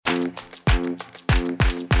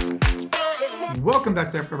Welcome back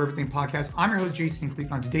to the Effort Over Everything podcast. I'm your host, Jason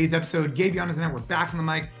Cleveland. On today's episode, Gabe Yanez and I, we're back on the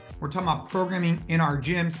mic. We're talking about programming in our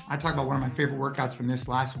gyms. I talked about one of my favorite workouts from this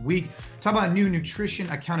last week. Talk about a new nutrition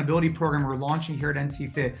accountability program we're launching here at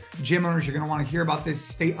NC Fit. Gym owners, you're going to want to hear about this.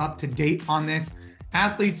 Stay up to date on this.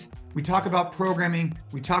 Athletes, we talk about programming.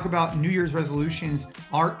 We talk about New Year's resolutions,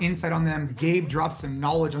 our insight on them. Gabe drops some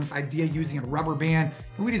knowledge on this idea using a rubber band.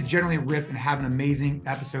 And we just generally riff and have an amazing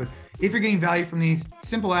episode. If you're getting value from these,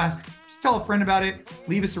 simple ask. Tell a friend about it,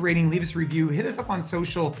 leave us a rating, leave us a review, hit us up on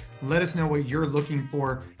social, let us know what you're looking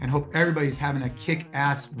for, and hope everybody's having a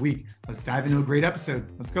kick-ass week. Let's dive into a great episode.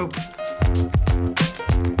 Let's go.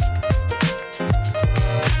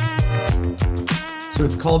 So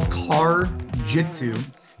it's called Car Jitsu,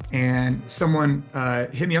 and someone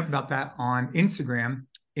hit me up about that on Instagram,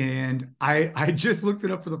 and I just looked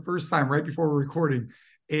it up for the first time right before we're recording,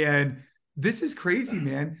 and this is crazy,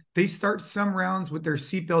 man. They start some rounds with their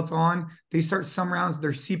seatbelts on. They start some rounds with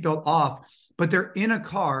their seatbelt off, but they're in a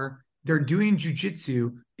car. They're doing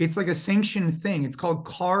jujitsu. It's like a sanctioned thing. It's called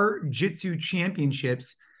Car Jitsu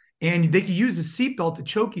Championships, and they can use the seatbelt to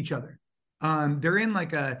choke each other. They're in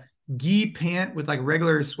like a gi pant with like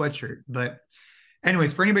regular sweatshirt. But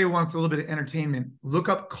anyways, for anybody who wants a little bit of entertainment, look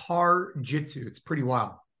up Car Jitsu. It's pretty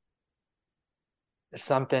wild. There's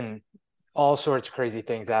something, all sorts of crazy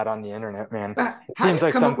things out on the internet, man. How do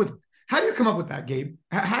you come up with that, Gabe?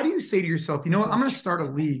 How do you say to yourself, you know what, I'm going to start a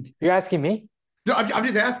league? You're asking me? No, I'm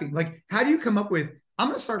just asking. Like, how do you come up with, I'm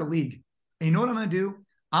going to start a league? And you know what I'm going to do?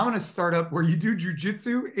 I'm going to start up where you do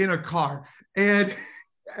jujitsu in a car. And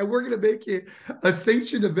we're going to make it a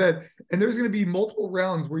sanctioned event. And there's going to be multiple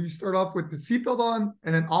rounds where you start off with the seatbelt on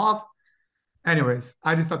and then off. Anyways,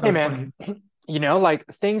 I just thought that was funny. You know, like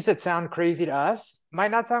things that sound crazy to us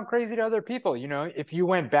might not sound crazy to other people. You know, if you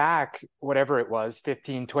went back, whatever it was,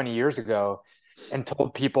 15, 20 years ago, and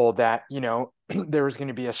told people that, you know, there was going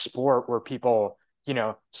to be a sport where people, you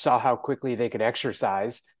know, saw how quickly they could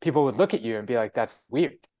exercise, people would look at you and be like, that's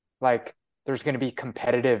weird. Like, there's going to be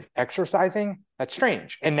competitive exercising. That's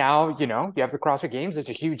strange. And now, you know, you have the CrossFit Games. It's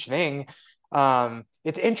a huge thing.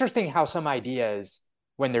 It's interesting how some ideas,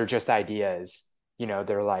 when they're just ideas, you know,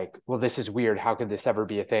 they're like, well, this is weird. How could this ever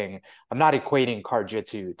be a thing? I'm not equating Car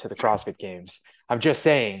Jitsu to the CrossFit Games. I'm just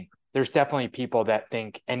saying there's definitely people that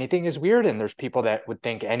think anything is weird. And there's people that would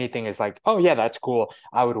think anything is like, oh, yeah, that's cool.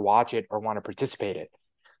 I would watch it or want to participate in it.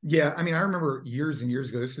 Yeah. I mean, I remember years and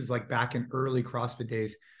years ago, this is like back in early CrossFit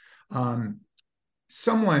days.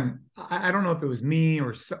 Someone, I don't know if it was me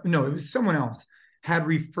or no, it was someone else, had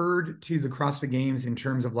referred to the CrossFit Games in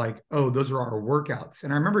terms of like, oh, those are our workouts.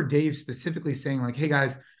 And I remember Dave specifically saying like, hey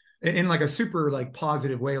guys, in like a super like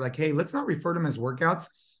positive way, like, hey, let's not refer to them as workouts.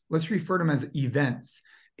 Let's refer to them as events,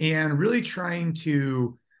 and really trying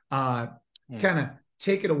to kind of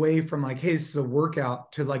take it away from like, hey, this is a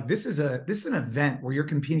workout, to like, this is an event where you're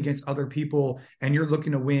competing against other people and you're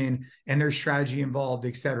looking to win and there's strategy involved,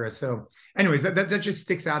 et cetera. So anyways, that just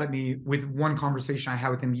sticks out at me with one conversation I had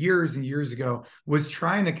with him years and years ago, was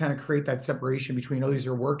trying to kind of create that separation between, oh, these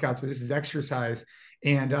are workouts, but this is exercise.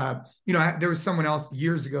 And, you know, there was someone else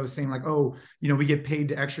years ago saying like, oh, you know, we get paid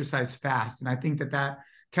to exercise fast. And I think that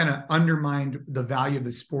kind of undermined the value of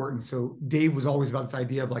the sport. And so Dave was always about this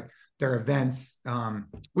idea of like their events,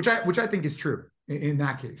 which I think is true in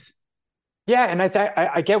that case. Yeah. And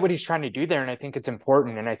I get what he's trying to do there. And I think it's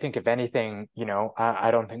important. And I think if anything, you know, I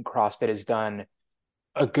don't think CrossFit has done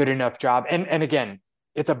a good enough job. And again,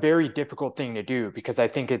 it's a very difficult thing to do, because I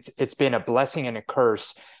think it's been a blessing and a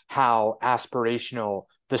curse how aspirational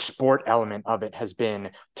the sport element of it has been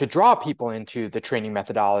to draw people into the training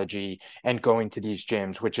methodology and going to these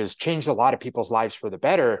gyms, which has changed a lot of people's lives for the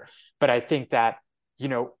better. But I think that, you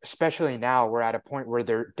know, especially now we're at a point where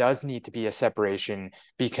there does need to be a separation,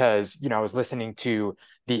 because, you know, I was listening to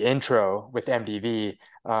the intro with MDV,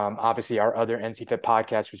 obviously our other NC Fit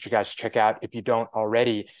podcast, which you guys check out if you don't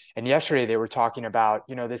already. And yesterday they were talking about,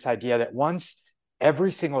 you know, this idea that once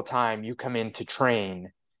every single time you come in to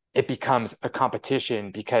train, it becomes a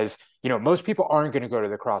competition, because, you know, most people aren't going to go to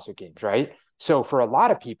the CrossFit Games, right? So for a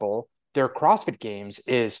lot of people, their CrossFit Games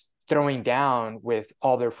is throwing down with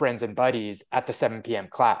all their friends and buddies at the 7 p.m.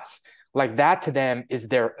 class. Like that to them is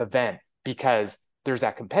their event, because there's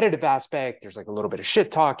that competitive aspect. There's like a little bit of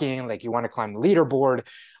shit talking, like you want to climb the leaderboard.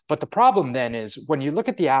 But the problem then is when you look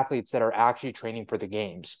at the athletes that are actually training for the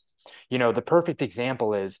games, you know, the perfect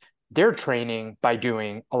example is they're training by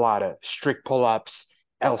doing a lot of strict pull-ups,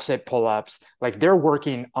 L-sit pull-ups, like they're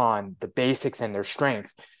working on the basics and their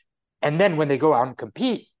strength. And then when they go out and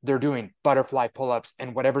compete, they're doing butterfly pull-ups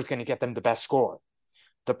and whatever's going to get them the best score.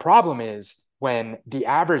 The problem is when the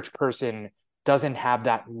average person doesn't have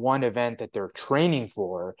that one event that they're training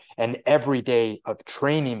for, and every day of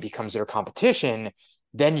training becomes their competition,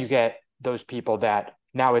 then you get those people that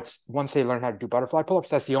now it's once they learn how to do butterfly pull-ups,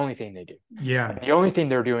 that's the only thing they do. Yeah. And the only thing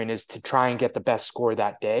they're doing is to try and get the best score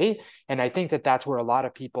that day. And I think that that's where a lot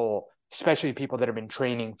of people, especially people that have been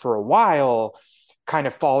training for a while, kind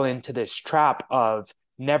of fall into this trap of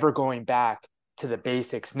never going back to the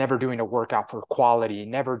basics, never doing a workout for quality,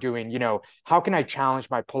 never doing, how can I challenge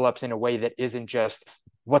my pull-ups in a way that isn't just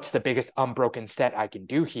what's the biggest unbroken set I can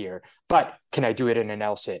do here, but can I do it in an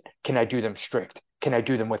L sit? Can I do them strict? Can I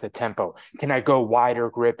do them with a tempo? Can I go wider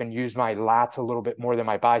grip and use my lats a little bit more than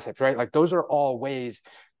my biceps, right? Like those are all ways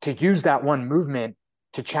to use that one movement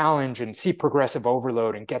to challenge and see progressive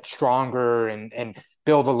overload and get stronger and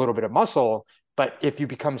build a little bit of muscle. But if you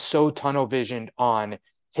become so tunnel visioned on,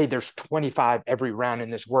 hey, there's 25 every round in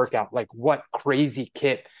this workout, like what crazy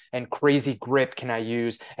kit and crazy grip can I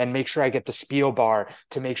use and make sure I get the Spiel bar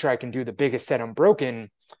to make sure I can do the biggest set unbroken,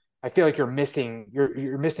 I feel like you're missing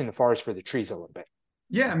the forest for the trees a little bit.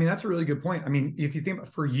 Yeah, I mean, that's a really good point. I mean, if you think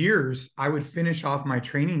about, for years, I would finish off my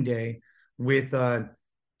training day with a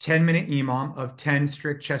 10-minute EMOM of 10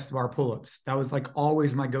 strict chest bar pull-ups. That was like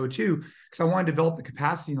always my go-to because I wanted to develop the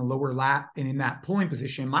capacity in the lower lat and in that pulling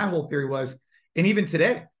position. My whole theory was, and even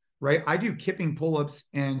today, right? I do kipping pull-ups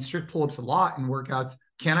and strict pull-ups a lot in workouts.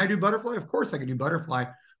 Can I do butterfly? Of course I can do butterfly,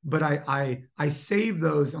 but I save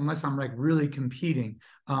those unless I'm like really competing.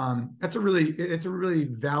 It's a really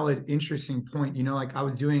valid, interesting point. Like I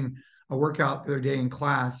was doing a workout the other day in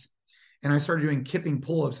class and I started doing kipping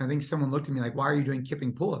pull-ups. I think someone looked at me like, why are you doing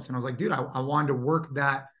kipping pull-ups? And I was like, dude, I wanted to work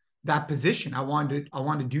that position. I wanted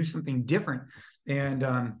to do something different.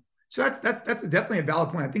 And so that's definitely a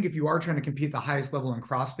valid point. I think if you are trying to compete at the highest level in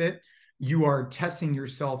CrossFit, you are testing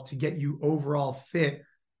yourself to get you overall fit,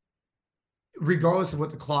 regardless of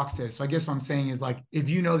what the clock says. So I guess what I'm saying is like, if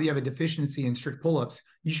you know that you have a deficiency in strict pull-ups,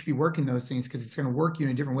 you should be working those things because it's going to work you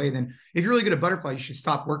in a different way than if you're really good at butterfly, you should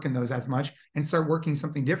stop working those as much and start working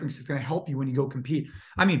something different because it's going to help you when you go compete.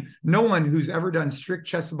 I mean, no one who's ever done strict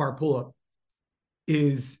chest bar pull-up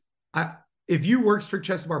if you work strict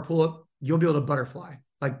chest bar pull-up, you'll be able to butterfly,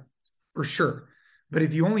 like for sure. But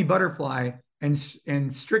if you only butterfly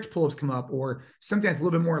and strict pull-ups come up, or something that's a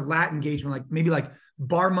little bit more lat engagement, like maybe like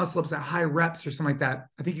bar muscle-ups at high reps or something like that,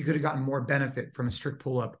 I think you could have gotten more benefit from a strict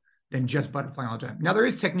pull-up than just butterflying all the time. Now, there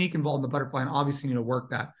is technique involved in the butterfly, and obviously you need to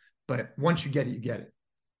work that. But once you get it, you get it.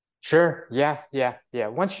 Sure. Yeah.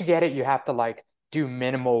 Once you get it, you have to like do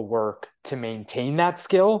minimal work to maintain that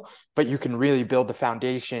skill, but you can really build the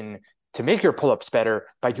foundation to make your pull-ups better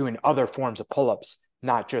by doing other forms of pull-ups,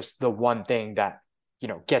 not just the one thing that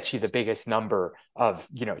gets you the biggest number of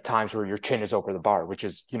times where your chin is over the bar, which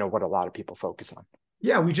is what a lot of people focus on.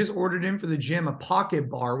 Yeah, we just ordered in for the gym a pocket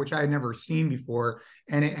bar, which I had never seen before,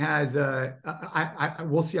 and it has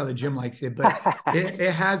we'll see how the gym likes it, but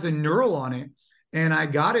it has a knurl on it, and I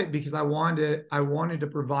got it because I wanted to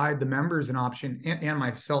provide the members an option and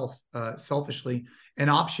myself selfishly an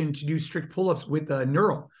option to do strict pull-ups with a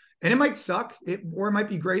knurl, and it might suck, or it might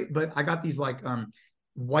be great, but I got these like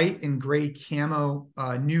white and gray camo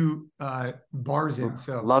new bars in.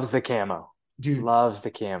 So loves the camo, dude. Loves the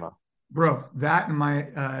camo. Bro, that and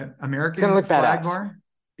my American flag badass. Bar,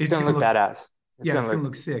 it's gonna look badass. It's gonna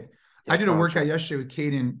look sick. I did a workout yesterday with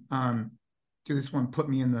Caden. Do this one, put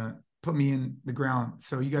me in the ground.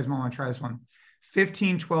 So you guys might want to try this one.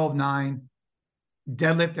 15, 12, 9,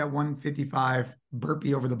 deadlift at 155,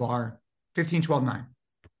 burpee over the bar. 15, 12, 9.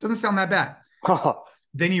 Doesn't sound that bad.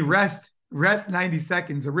 Then you rest 90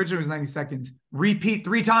 seconds. Originally was 90 seconds. Repeat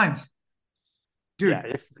 3 times.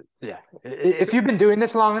 Dude. If you've been doing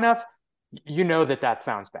this long enough, you know that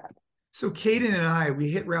sounds bad. So Caden and we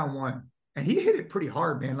hit round 1 and he hit it pretty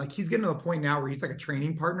hard, man. Like he's getting to a point now where he's like a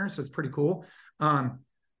training partner. So it's pretty cool.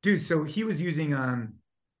 Dude, so he was using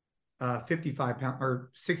 55 pounds or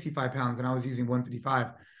 65 pounds and I was using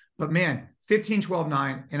 155, but man, 15, 12,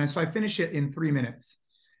 9. And so I finished it in 3 minutes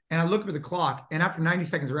and I look at the clock and after 90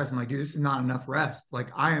 seconds of rest, I'm like, dude, this is not enough rest. Like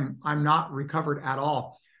I'm not recovered at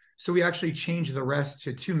all. So we actually changed the rest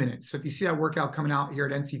to 2 minutes. So if you see that workout coming out here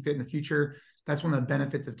at NC Fit in the future, that's one of the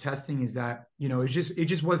benefits of testing is that, it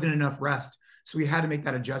just wasn't enough rest. So we had to make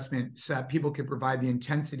that adjustment so that people could provide the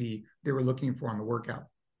intensity they were looking for on the workout.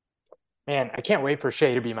 Man, I can't wait for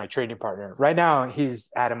Shay to be my training partner. Right now,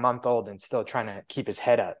 he's at a month old and still trying to keep his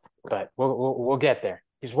head up, but we'll get there.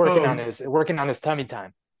 He's working on his tummy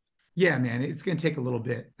time. Yeah, man, it's going to take a little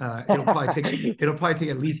bit. It'll probably take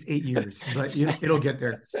at least 8 years, but it'll get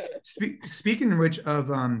there. Speaking of which of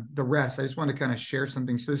the rest, I just want to kind of share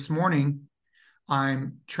something. So this morning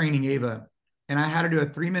I'm training Ava and I had to do a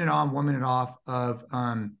 3-minute on, 1 minute off of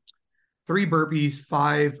 3 burpees,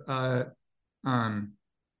 5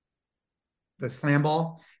 the slam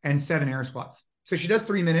ball, and 7 air squats. So she does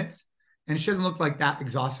 3 minutes, and she doesn't look like that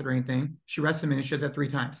exhausted or anything. She rests a minute. She does that 3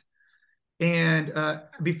 times. And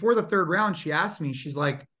before the 3rd round, she asked me, she's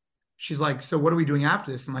like, so what are we doing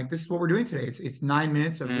after this? I'm like, this is what we're doing today. It's 9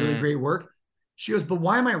 minutes of really great work. She goes, but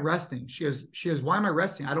why am I resting? She goes, why am I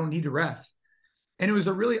resting? I don't need to rest. And it was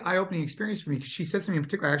a really eye-opening experience for me, because she said something in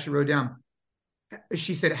particular I actually wrote down.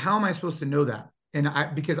 She said, how am I supposed to know that? And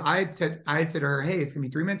because I had said to her, hey, it's gonna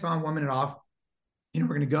be 3 minutes on, 1 minute off. We're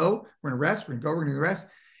gonna go, we're gonna rest, we're gonna rest.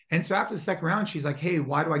 And so after the 2nd round, she's like, hey,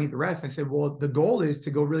 why do I need the rest? I said, well, the goal is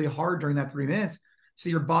to go really hard during that 3 minutes so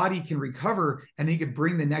your body can recover, and then you could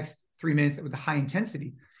bring the next 3 minutes with a high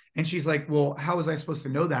intensity. And she's like, well, how was I supposed to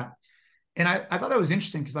know that? And I thought that was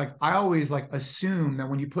interesting, because like I always like assume that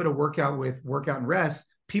when you put a workout with workout and rest,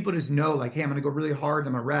 people just know like, hey, I'm gonna go really hard,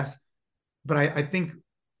 I'm gonna rest. But I think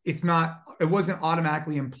it wasn't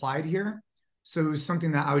automatically implied here. So it was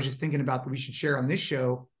something that I was just thinking about that we should share on this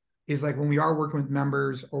show, is like when we are working with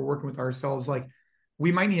members or working with ourselves, like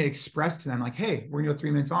we might need to express to them like, hey, we're gonna go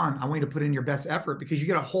 3 minutes on. I want you to put in your best effort, because you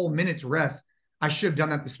get a whole minute to rest. I should have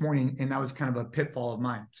done that this morning, and that was kind of a pitfall of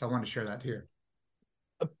mine. So I wanted to share that here.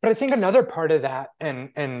 But I think another part of that,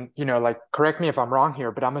 and like, correct me if I'm wrong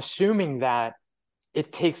here, but I'm assuming that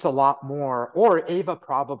it takes a lot more, or Ava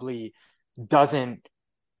probably doesn't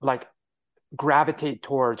like gravitate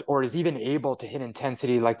towards, or is even able to hit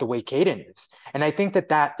intensity like the way Caden is. And I think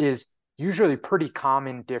that is usually pretty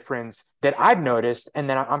common difference that I've noticed. And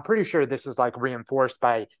then I'm pretty sure this is like reinforced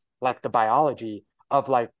by like the biology of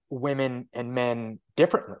like women and men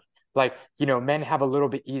differently. Like, men have a little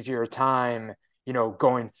bit easier time,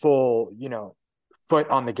 going full, foot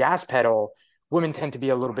on the gas pedal. Women tend to be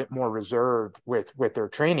a little bit more reserved with their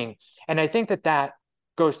training. And I think that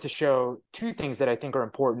goes to show 2 things that I think are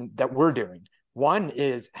important that we're doing. One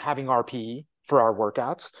is having RPE for our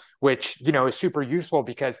workouts, which, is super useful,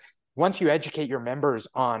 because once you educate your members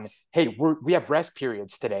on, hey, we have rest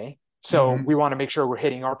periods today, so we want to make sure we're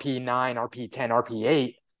hitting RPE 9, RPE 10, RPE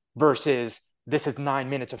 8, versus this is 9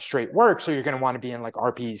 minutes of straight work, so you're going to want to be in like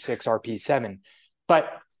RPE 6, RPE 7.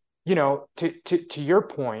 But, to your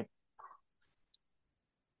point,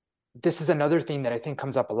 this is another thing that I think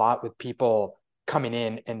comes up a lot with people coming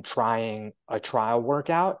in and trying a trial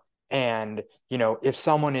workout. And, if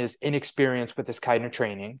someone is inexperienced with this kind of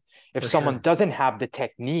training, if someone doesn't have the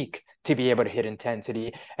technique to be able to hit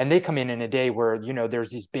intensity, and they come in a day where,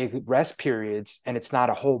 there's these big rest periods and it's not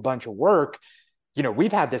a whole bunch of work,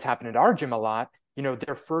 we've had this happen at our gym a lot.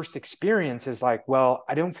 Their first experience is like, well,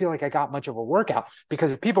 I don't feel like I got much of a workout,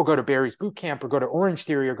 because if people go to Barry's boot camp or go to Orange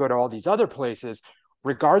Theory or go to all these other places,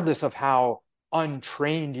 regardless of how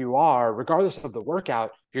untrained you are, regardless of the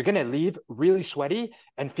workout, you're going to leave really sweaty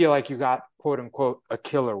and feel like you got, quote unquote, a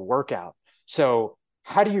killer workout. So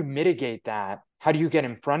how do you mitigate that? How do you get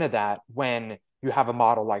in front of that when you have a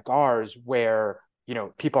model like ours where,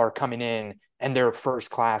 people are coming in and their first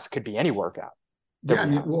class could be any workout? Yeah,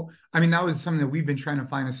 that was something that we've been trying to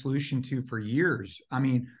find a solution to for years.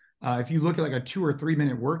 If you look at like a 2 or 3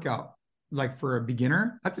 minute workout, like for a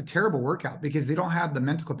beginner, that's a terrible workout, because they don't have the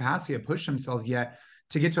mental capacity to push themselves yet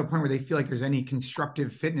to get to a point where they feel like there's any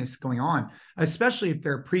constructive fitness going on, especially if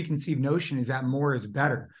their preconceived notion is that more is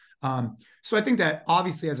better. So I think that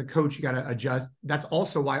obviously as a coach, you got to adjust. That's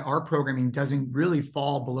also why our programming doesn't really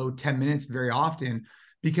fall below 10 minutes very often,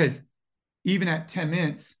 because even at 10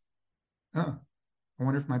 minutes, I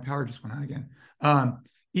wonder if my power just went out again.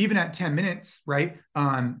 Even at 10 minutes, right?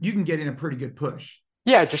 You can get in a pretty good push.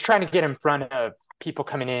 Yeah, just trying to get in front of people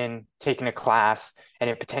coming in, taking a class, and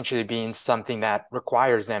it potentially being something that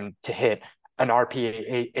requires them to hit an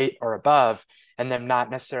RPE 8 or above, and them not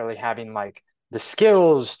necessarily having like the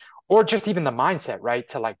skills or just even the mindset, right,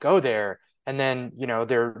 to like go there. And then,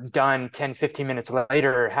 they're done 10, 15 minutes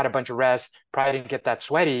later, had a bunch of rest, probably didn't get that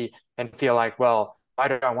sweaty, and feel like, well, why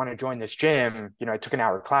do I want to join this gym? I took an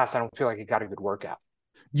hour class. I don't feel like I got a good workout.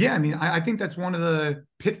 Yeah, I think that's one of the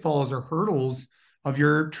pitfalls or hurdles of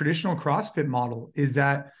your traditional CrossFit model, is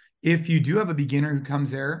that if you do have a beginner who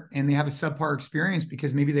comes there and they have a subpar experience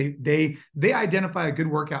because maybe they identify a good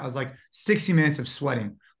workout as like 60 minutes of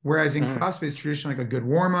sweating, whereas in CrossFit it's traditionally like a good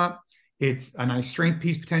warm up, it's a nice strength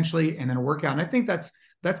piece potentially, and then a workout. And I think that's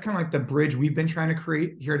kind of like the bridge we've been trying to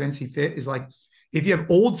create here at NC Fit, is like if you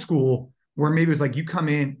have old school where maybe it was like you come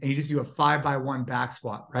in and you just do a 5x1 back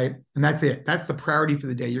squat, right? And that's it. That's the priority for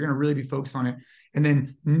the day. You're going to really be focused on it. And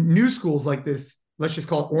then new schools like this, let's just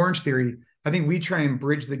call it Orange Theory. I think we try and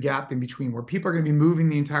bridge the gap in between where people are going to be moving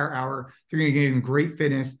the entire hour. They're going to get in great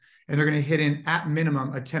fitness. and they're going to hit in at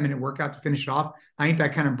minimum a 10-minute workout to finish it off. I think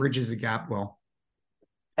that kind of bridges the gap well.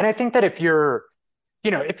 And I think that if you're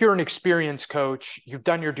an experienced coach, you've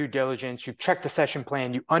done your due diligence, you've checked the session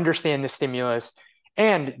plan, you understand the stimulus,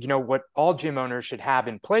 and what all gym owners should have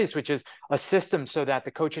in place, which is a system so that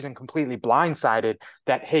the coach isn't completely blindsided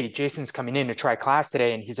that, hey, Jason's coming in to try class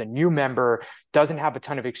today and he's a new member, doesn't have a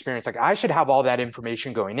ton of experience. Like, I should have all that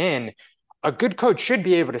information going in. A good coach should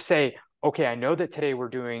be able to say, okay, I know that today we're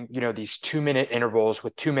doing, these 2-minute intervals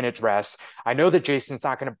with 2 minutes rest. I know that Jason's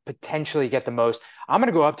not going to potentially get the most. I'm going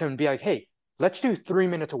to go up to him and be like, hey, let's do 3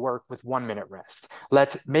 minutes of work with 1 minute rest.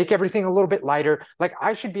 Let's make everything a little bit lighter. Like,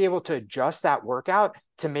 I should be able to adjust that workout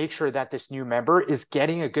to make sure that this new member is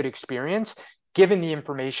getting a good experience, given the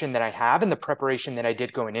information that I have and the preparation that I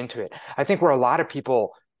did going into it. I think where a lot of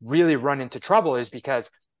people really run into trouble is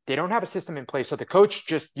because they don't have a system in place. So the coach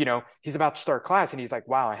just, he's about to start class and he's like,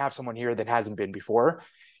 wow, I have someone here that hasn't been before.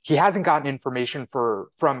 He hasn't gotten information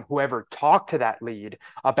from whoever talked to that lead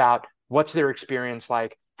about what's their experience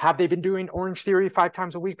like. Have they been doing Orange Theory 5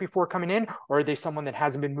 times a week before coming in? Or are they someone that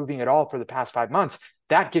hasn't been moving at all for the past 5 months?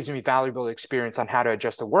 That gives me valuable experience on how to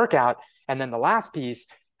adjust a workout. And then the last piece,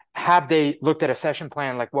 have they looked at a session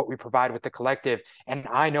plan like what we provide with the collective? And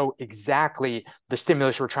I know exactly the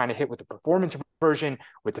stimulus we're trying to hit with the performance version,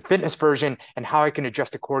 with the fitness version, and how I can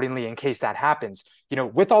adjust accordingly in case that happens.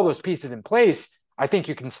 With all those pieces in place, I think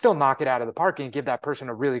you can still knock it out of the park and give that person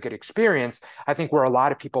a really good experience. I think where a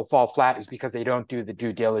lot of people fall flat is because they don't do the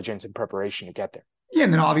due diligence and preparation to get there. Yeah.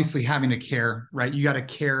 And then obviously having to care, right? You got to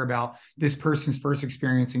care about this person's first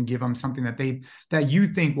experience and give them something that you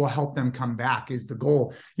think will help them come back is the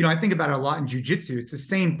goal. I think about it a lot in jiu-jitsu. It's the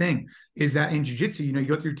same thing, is that in jiu-jitsu, you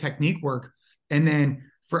go through technique work. And then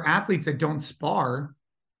for athletes that don't spar,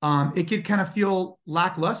 it could kind of feel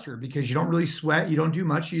lackluster because you don't really sweat. You don't do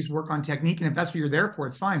much. You just work on technique. And if that's what you're there for,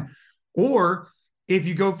 it's fine. Or if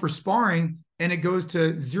you go for sparring and it goes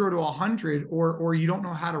to 0 to 100, or you don't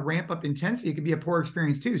know how to ramp up intensity, it could be a poor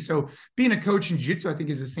experience too. So being a coach in jiu-jitsu, I think,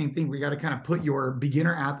 is the same thing. We got to kind of put your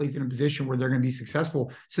beginner athletes in a position where they're going to be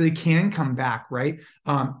successful so they can come back, right?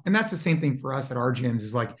 And that's the same thing for us at our gyms,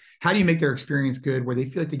 is like, how do you make their experience good where they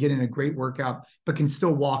feel like they get in a great workout, but can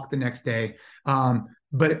still walk the next day?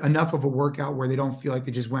 But enough of a workout where they don't feel like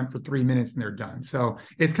they just went for 3 minutes and they're done. So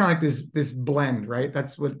it's kind of like this blend, right?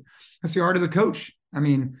 That's the art of the coach. I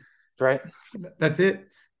mean, right. That's it.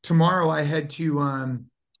 Tomorrow I head to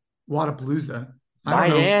Wodapalooza.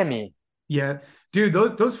 Miami. Yeah. Dude,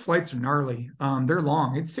 those flights are gnarly. They're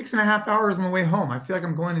long. It's 6.5 hours on the way home. I feel like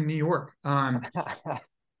I'm going to New York.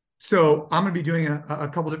 So I'm going to be doing a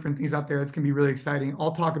couple different things out there. It's going to be really exciting.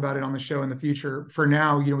 I'll talk about it on the show in the future. For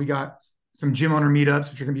now, we got some gym owner meetups,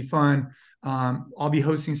 which are going to be fun. I'll be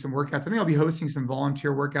hosting some workouts. I think I'll be hosting some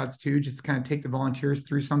volunteer workouts too, just to kind of take the volunteers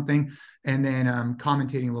through something, and then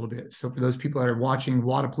commentating a little bit. So for those people that are watching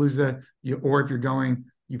Wodapalooza, or if you're going,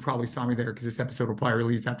 you probably saw me there because this episode will probably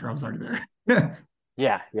release after I was already there.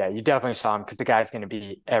 Yeah, you definitely saw him because the guy's going to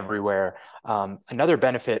be everywhere. Another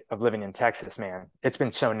benefit of living in Texas, man, it's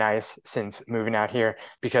been so nice since moving out here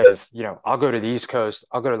because, I'll go to the East Coast,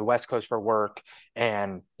 I'll go to the West Coast for work,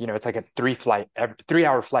 and, it's like a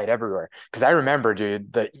 3-hour flight everywhere. Because I remember,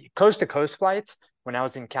 dude, the coast to coast flights when I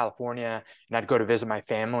was in California and I'd go to visit my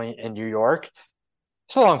family in New York.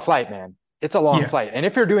 It's a long flight, man. It's a long flight. And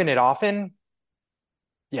if you're doing it often,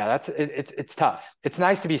 yeah, it's tough. It's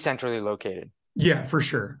nice to be centrally located. Yeah, for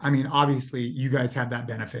sure. I mean, obviously, you guys have that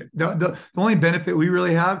benefit. The only benefit we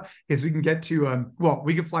really have is we can get to,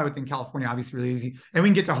 we can fly within California, obviously, really easy, and we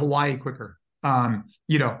can get to Hawaii quicker. But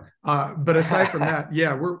aside from that,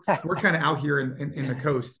 yeah, we're kind of out here in the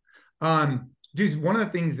coast. Dude, one of the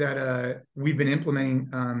things that we've been implementing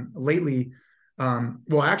lately,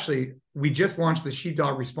 actually, we just launched the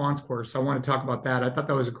Sheepdog Response course. So I want to talk about that. I thought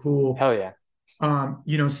that was a cool. Hell yeah.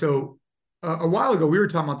 So a while ago, we were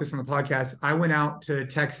talking about this on the podcast. I went out to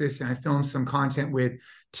Texas and I filmed some content with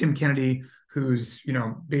Tim Kennedy, who's,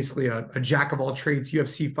 basically a jack of all trades,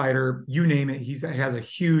 UFC fighter, you name it. He has a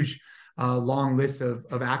huge, long list of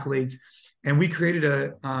accolades. And we created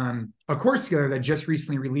a course together that just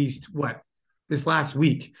recently released this last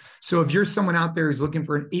week. So if you're someone out there who's looking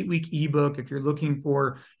for an 8-week ebook, if you're looking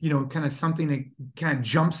for, kind of something to kind of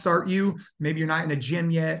jumpstart you, maybe you're not in a gym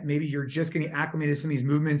yet, maybe you're just getting acclimated to some of these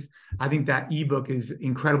movements, I think that ebook is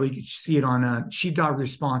incredible. You can see it on Sheepdog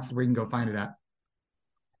Response, where you can go find it at.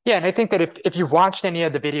 Yeah, and I think that if you've watched any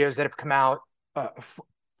of the videos that have come out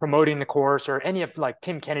promoting the course or any of like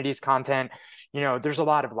Tim Kennedy's content, there's a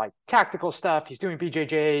lot of like tactical stuff. He's doing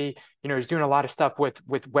BJJ, he's doing a lot of stuff with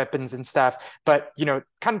weapons and stuff. But,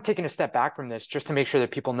 kind of taking a step back from this just to make sure that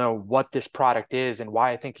people know what this product is and why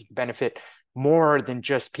I think it can benefit more than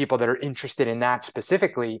just people that are interested in that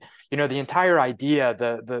specifically. The entire idea,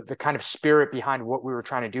 the kind of spirit behind what we were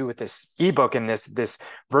trying to do with this ebook and this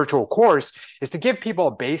virtual course is to give people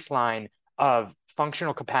a baseline of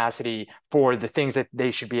functional capacity for the things that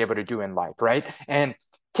they should be able to do in life, right? And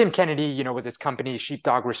Tim Kennedy, with his company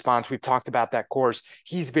Sheepdog Response, we've talked about that course.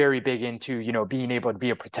 He's very big into, being able to be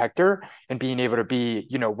a protector and being able to be,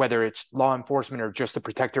 whether it's law enforcement or just a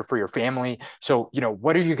protector for your family. So,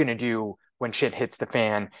 what are you going to do when shit hits the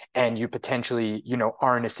fan and you potentially,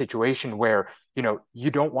 are in a situation where,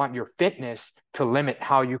 you don't want your fitness to limit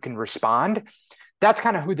how you can respond? That's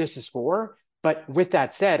kind of who this is for. But with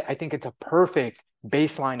that said, I think it's a perfect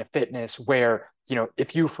baseline of fitness where,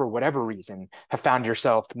 if you, for whatever reason, have found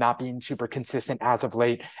yourself not being super consistent as of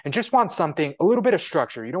late and just want something, a little bit of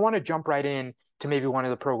structure, you don't want to jump right in to maybe one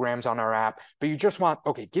of the programs on our app, but you just want,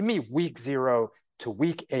 okay, give me week 0 to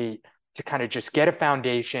week 8 to kind of just get a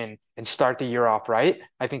foundation and start the year off right.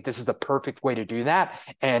 I think this is the perfect way to do that.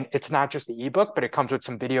 And it's not just the ebook, but it comes with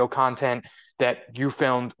some video content that you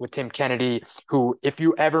filmed with Tim Kennedy, who, if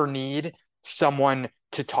you ever need someone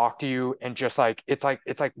to talk to you and just like it's like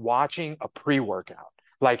watching a pre-workout.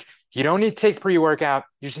 Like, you don't need to take pre-workout,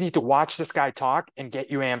 you just need to watch this guy talk and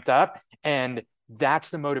get you amped up. And that's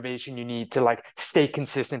the motivation you need to like stay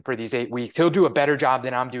consistent for these 8 weeks. He'll do a better job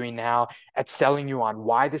than I'm doing now at selling you on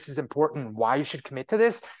why this is important, why you should commit to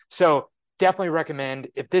this. So definitely recommend,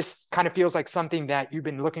 if this kind of feels like something that you've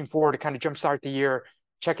been looking for to kind of jumpstart the year,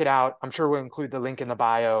 check it out. I'm sure we'll include the link in the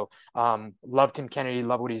bio. Love Tim Kennedy,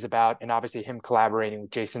 love what he's about. And obviously him collaborating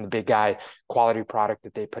with Jason, the Big Guy, quality product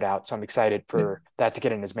that they put out. So I'm excited for that to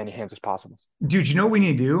get in as many hands as possible. Dude, you know what we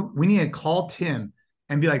need to do? We need to call Tim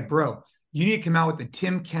and be like, bro, you need to come out with the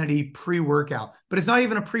Tim Kennedy pre-workout. But it's not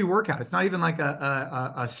even a pre-workout. It's not even like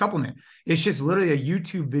a supplement. It's just literally a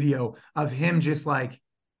YouTube video of him just like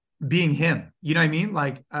being him. You know what I mean?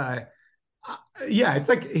 Like, yeah, it's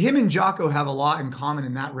like him and Jocko have a lot in common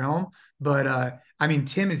in that realm. But I mean,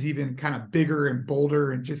 Tim is even kind of bigger and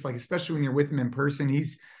bolder, and just like, especially when you're with him in person,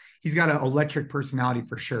 he's got an electric personality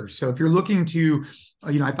for sure. So if you're looking to,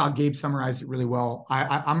 I thought Gabe summarized it really well.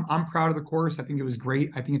 I'm proud of the course. I think it was great.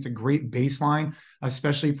 I think it's a great baseline,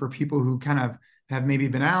 especially for people who kind of have maybe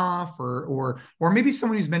been off or maybe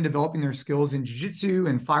someone who's been developing their skills in jiu-jitsu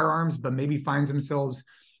and firearms, but maybe finds themselves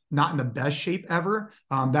not in the best shape ever.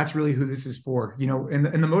 That's really who this is for, and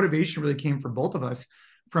the motivation really came for both of us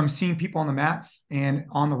from seeing people on the mats and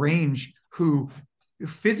on the range who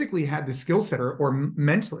physically had the skill set or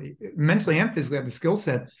mentally and physically had the skill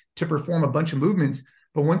set to perform a bunch of movements.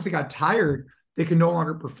 But once they got tired, they could no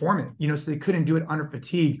longer perform it, so they couldn't do it under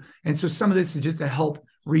fatigue. And so some of this is just to help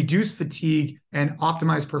reduce fatigue and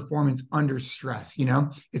optimize performance under stress.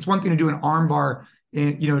 It's one thing to do an arm bar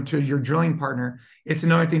to your drilling partner. It's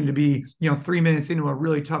another thing to be, 3 minutes into a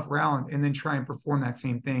really tough round and then try and perform that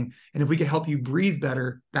same thing. And if we can help you breathe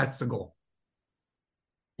better, that's the goal.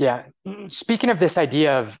 Yeah. Speaking of this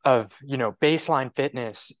idea of baseline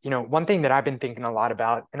fitness, one thing that I've been thinking a lot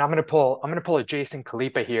about, and I'm going to pull a Jason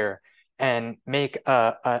Khalipa here and make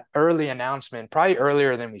a early announcement, probably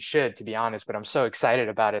earlier than we should, to be honest, but I'm so excited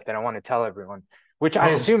about it that I want to tell everyone, which I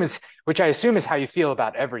assume is how you feel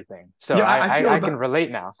about everything. So yeah, I can relate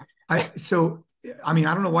now. I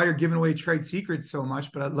don't know why you're giving away trade secrets so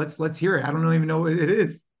much, but let's hear it. I don't even know what it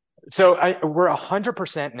is. So we're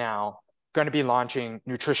 100% now going to be launching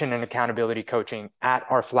nutrition and accountability coaching at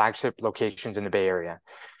our flagship locations in the Bay Area.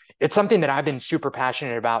 It's something that I've been super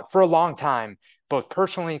passionate about for a long time, both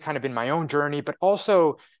personally, kind of in my own journey, but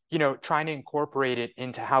also, trying to incorporate it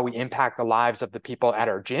into how we impact the lives of the people at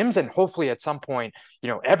our gyms. And hopefully at some point,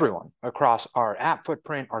 everyone across our app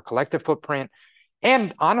footprint, our collective footprint.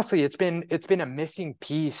 And honestly, it's been a missing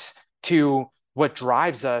piece to what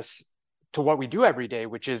drives us to what we do every day,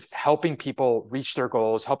 which is helping people reach their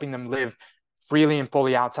goals, helping them live freely and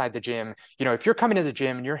fully outside the gym. If you're coming to the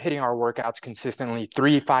gym and you're hitting our workouts consistently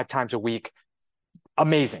 3-5 times a week,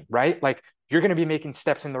 amazing, right? Like, you're going to be making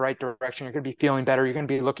steps in the right direction. You're going to be feeling better. You're going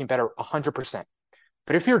to be looking better 100%.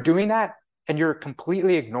 But if you're doing that and you're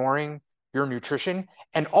completely ignoring your nutrition,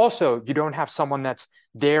 and also you don't have someone that's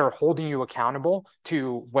there holding you accountable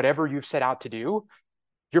to whatever you've set out to do,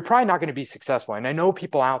 you're probably not going to be successful. And I know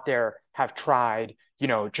people out there have tried,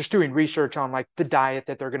 just doing research on like the diet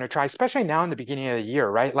that they're going to try, especially now in the beginning of the year,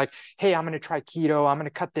 right? Like, hey, I'm going to try keto. I'm going to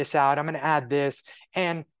cut this out. I'm going to add this.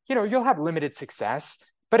 And, you'll have limited success.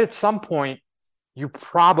 But at some point, you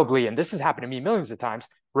probably, and this has happened to me millions of times,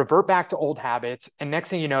 revert back to old habits. And next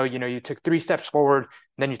thing you took 3 steps forward,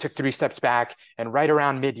 then you took 3 steps back. And right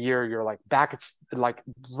around mid-year, you're like back, it's like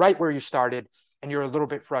right where you started, and you're a little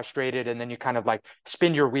bit frustrated. And then you kind of like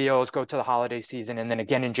spin your wheels, go to the holiday season. And then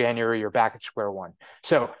again in January, you're back at square one.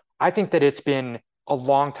 So I think that it's been a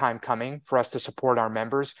long time coming for us to support our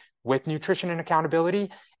members with nutrition and accountability.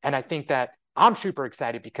 And I think that I'm super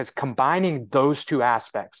excited because combining those two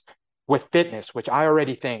aspects with fitness, which I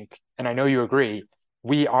already think, and I know you agree,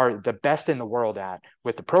 we are the best in the world at,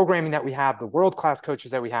 with the programming that we have, the world-class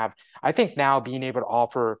coaches that we have. I think now being able to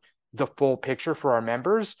offer the full picture for our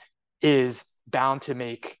members is bound to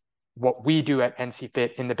make what we do at NC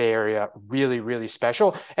Fit in the Bay Area really, really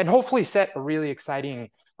special, and hopefully set a really exciting,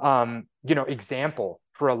 example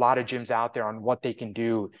for a lot of gyms out there on what they can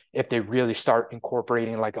do if they really start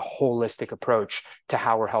incorporating like a holistic approach to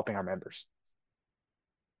how we're helping our members.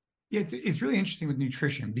 Yeah, it's really interesting with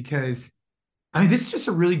nutrition because I mean, this is just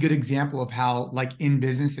a really good example of how, like in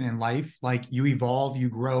business and in life, like you evolve, you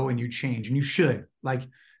grow, and you change, and you should. Like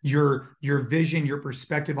your vision, your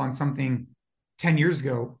perspective on something 10 years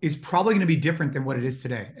ago is probably going to be different than what it is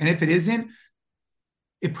today. And if it isn't,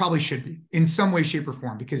 it probably should be in some way, shape, or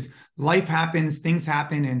form, because life happens, things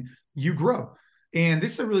happen, and you grow. And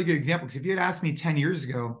this is a really good example, because if you had asked me 10 years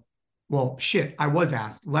ago, well, shit, I was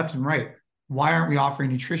asked left and right, why aren't we offering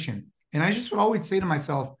nutrition? And I just would always say to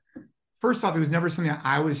myself, first off, it was never something that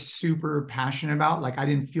I was super passionate about. Like I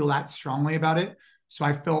didn't feel that strongly about it. So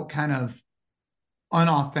I felt kind of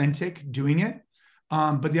unauthentic doing it.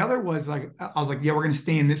 But the other was like, I was like, yeah, we're going to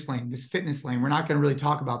stay in this lane, this fitness lane. We're not going to really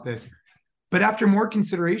talk about this. But after more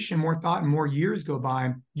consideration, more thought, and more years go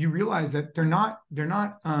by, you realize that they're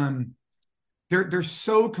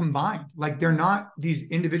so combined. Like they're not these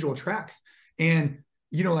individual tracks. And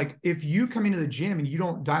like if you come into the gym and you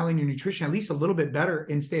don't dial in your nutrition at least a little bit better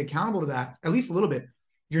and stay accountable to that, at least a little bit,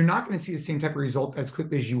 you're not going to see the same type of results as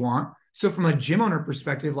quickly as you want. So from a gym owner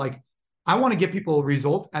perspective, like I want to get people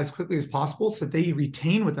results as quickly as possible so that they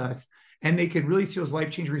retain with us and they could really see those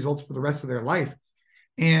life-changing results for the rest of their life.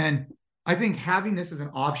 And I think having this as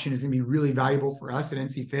an option is going to be really valuable for us at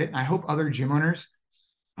NC Fit. And I hope other gym owners,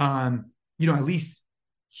 at least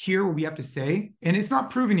hear what we have to say. And it's not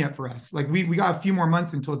proven yet for us. Like we got a few more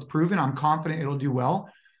months until it's proven. I'm confident it'll do well.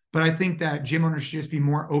 But I think that gym owners should just be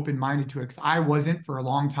more open-minded to it, because I wasn't for a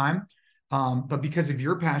long time. But because of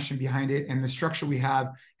your passion behind it and the structure we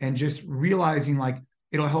have, and just realizing like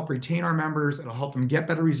it'll help retain our members, it'll help them get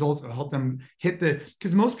better results, it'll help them hit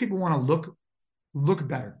because most people want to look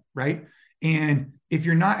better, right? And if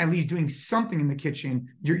you're not at least doing something in the kitchen,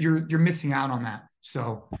 you're missing out on that.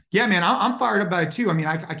 So yeah, man, I'm fired up about it too. I mean,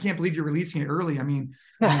 I can't believe you're releasing it early. I mean,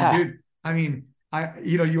 dude,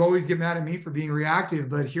 you always get mad at me for being reactive,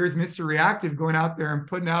 but here's Mr. Reactive going out there and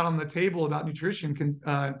putting out on the table about nutrition,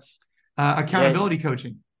 accountability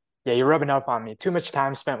coaching. Yeah, you're rubbing up on me. Too much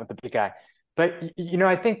time spent with the big guy. But,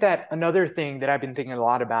 I think that another thing that I've been thinking a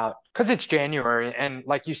lot about, because it's January and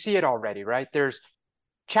like you see it already, right? There's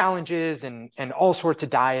challenges and all sorts of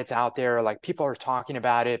diets out there. Like people are talking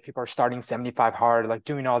about it. People are starting 75 hard, like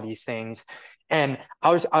doing all these things. And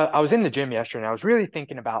I was in the gym yesterday and I was really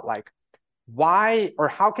thinking about like why, or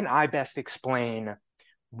how can I best explain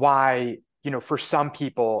why, for some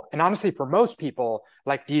people, and honestly for most people,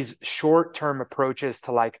 like these short-term approaches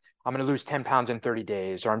to like, I'm going to lose 10 pounds in 30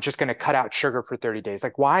 days, or I'm just going to cut out sugar for 30 days.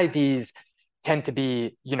 Like why these tend to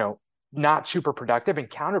be, not super productive and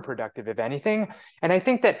counterproductive, if anything. And I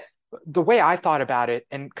think that the way I thought about it,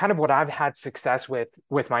 and kind of what I've had success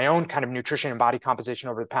with my own kind of nutrition and body composition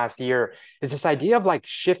over the past year, is this idea of like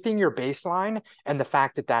shifting your baseline and the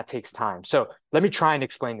fact that takes time. So let me try and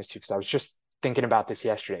explain this to you, because I was just thinking about this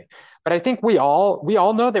yesterday. But I think we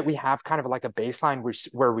all know that we have kind of like a baseline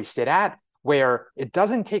where we sit at, where it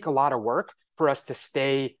doesn't take a lot of work for us to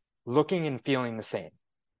stay looking and feeling the same.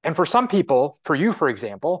 And for some people, for you, for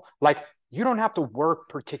example, like you don't have to work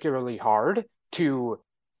particularly hard to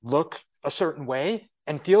look a certain way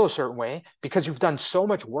and feel a certain way, because you've done so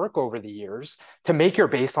much work over the years to make your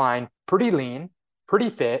baseline pretty lean, pretty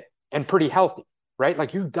fit, and pretty healthy, right?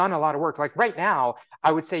 Like you've done a lot of work. Like right now,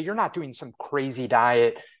 I would say you're not doing some crazy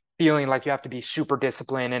diet, feeling like you have to be super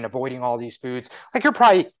disciplined and avoiding all these foods. Like you're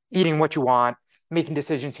probably eating what you want, making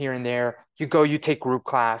decisions here and there. You take group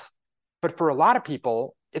class. But for a lot of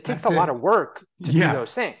people, it takes a lot of work to do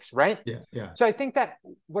those things, right? Yeah. So I think that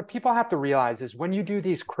what people have to realize is when you do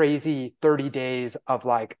these crazy 30 days of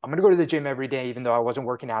like, I'm going to go to the gym every day, even though I wasn't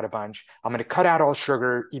working out a bunch. I'm going to cut out all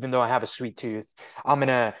sugar, even though I have a sweet tooth. I'm going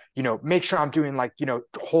to, make sure I'm doing like,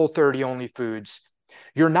 Whole30 only foods.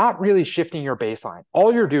 You're not really shifting your baseline.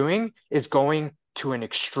 All you're doing is going to an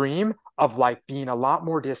extreme of like being a lot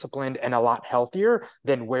more disciplined and a lot healthier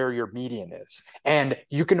than where your median is. And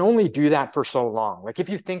you can only do that for so long. Like if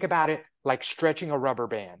you think about it, like stretching a rubber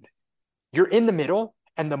band, you're in the middle.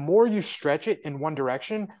 And the more you stretch it in one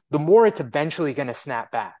direction, the more it's eventually going to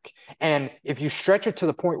snap back. And if you stretch it to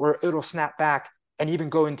the point where it'll snap back and even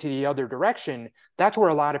go into the other direction, that's where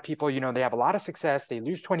a lot of people, they have a lot of success, they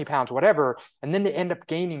lose 20 pounds, whatever, and then they end up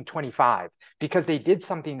gaining 25 because they did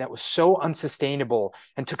something that was so unsustainable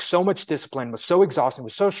and took so much discipline, was so exhausting,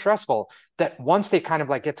 was so stressful that once they kind of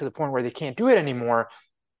like get to the point where they can't do it anymore,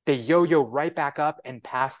 they yo-yo right back up and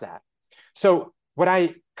past that. So what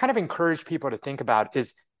I kind of encourage people to think about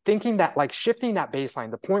is thinking that like shifting that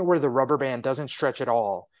baseline, the point where the rubber band doesn't stretch at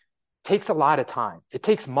all, takes a lot of time. It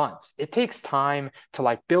takes months. It takes time to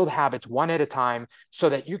like build habits one at a time so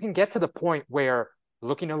that you can get to the point where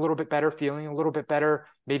looking a little bit better, feeling a little bit better,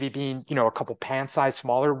 maybe being, a couple pant size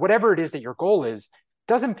smaller, whatever it is that your goal is,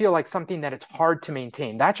 doesn't feel like something that it's hard to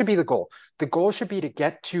maintain. That should be the goal. The goal should be to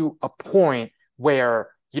get to a point where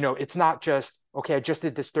it's not just, okay, I just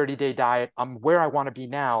did this 30-day diet. I'm where I want to be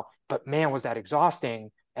now, but man, was that exhausting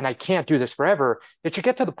and I can't do this forever. It should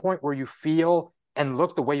get to the point where you feel and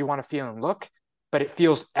look the way you want to feel and look, but it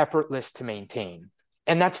feels effortless to maintain.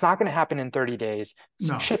 And that's not going to happen in 30 days.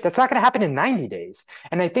 No. Shit, that's not going to happen in 90 days.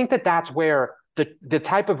 And I think that that's where the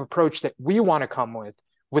type of approach that we want to come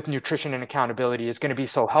with nutrition and accountability is going to be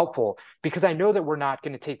so helpful, because I know that we're not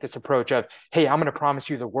going to take this approach of, hey, I'm going to promise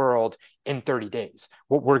you the world in 30 days.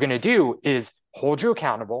 What we're going to do is hold you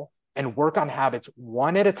accountable and work on habits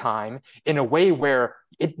one at a time in a way where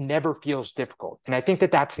it never feels difficult. And I think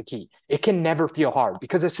that that's the key. It can never feel hard,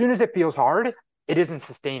 because as soon as it feels hard, it isn't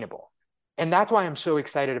sustainable. And that's why I'm so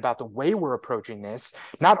excited about the way we're approaching this.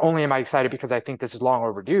 Not only am I excited because I think this is long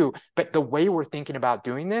overdue, but the way we're thinking about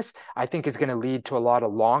doing this, I think is going to lead to a lot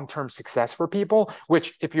of long-term success for people,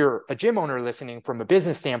 which if you're a gym owner listening from a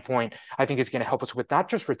business standpoint, I think is going to help us with not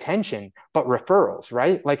just retention, but referrals,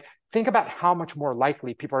 right? Like think about how much more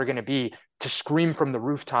likely people are going to be to scream from the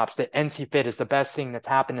rooftops that NC Fit is the best thing that's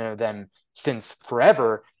happened to them since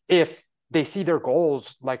forever if they see their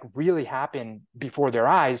goals like really happen before their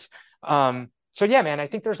eyes. So yeah, man, I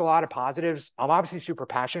think there's a lot of positives. I'm obviously super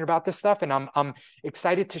passionate about this stuff, and I'm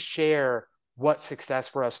excited to share what success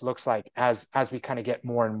for us looks like as we kind of get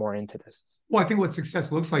more and more into this. Well, I think what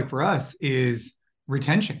success looks like for us is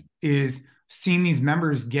retention, is seeing these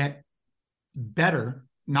members get better,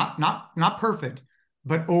 not perfect,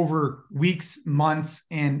 but over weeks, months,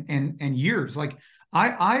 and years. Like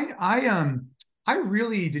I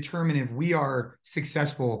really determine if we are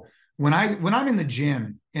successful when I'm in the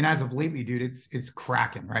gym. And as of lately, dude, it's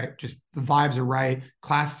cracking, right? Just the vibes are right.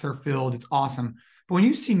 Classes are filled. It's awesome. But when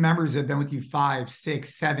you see members that have been with you 5,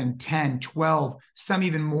 6, 7, 10, 12, some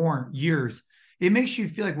even more years, it makes you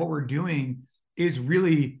feel like what we're doing is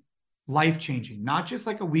really life-changing, not just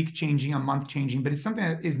like a week changing, a month changing, but it's something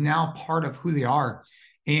that is now part of who they are.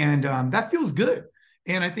 And that feels good.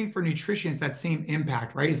 And I think for nutrition, it's that same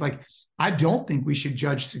impact, right? It's like, I don't think we should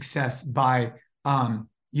judge success by,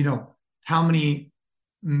 how many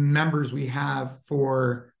members we have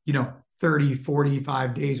for 30,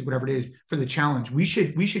 45 days, whatever it is, for the challenge. We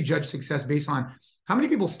should judge success based on how many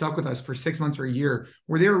people stuck with us for 6 months or a year,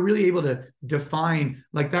 where they were really able to define,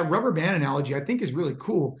 like that rubber band analogy, I think is really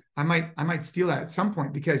cool. I might steal that at some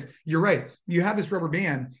point, because you're right. You have this rubber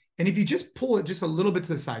band, and if you just pull it just a little bit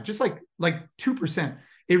to the side, just like 2%,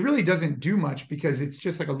 it really doesn't do much, because it's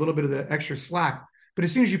just like a little bit of the extra slack. But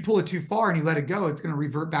as soon as you pull it too far and you let it go, it's going to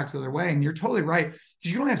revert back to the other way. And you're totally right, because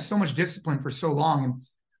you can only have so much discipline for so long. And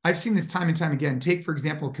I've seen this time and time again. Take, for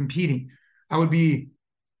example, competing. I would be,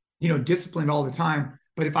 disciplined all the time.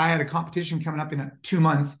 But if I had a competition coming up in 2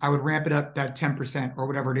 months, I would ramp it up that 10% or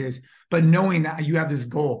whatever it is. But knowing that you have this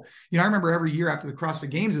goal, I remember every year after the CrossFit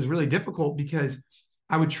Games, it was really difficult, because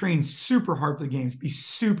I would train super hard for the games, be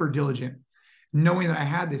super diligent, knowing that I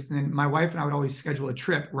had this. And then my wife and I would always schedule a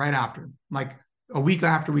trip right after, like a week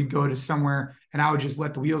after, we'd go to somewhere, and I would just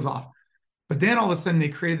let the wheels off. But then all of a sudden they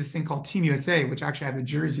created this thing called Team USA, which actually I have the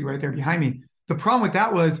jersey right there behind me. The problem with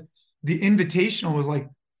that was the invitational was like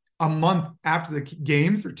a month after the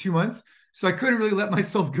games, or 2 months. So I couldn't really let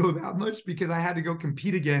myself go that much, because I had to go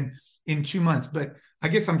compete again in 2 months. But I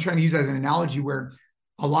guess I'm trying to use that as an analogy, where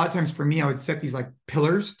a lot of times for me, I would set these like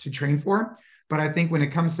pillars to train for. But I think when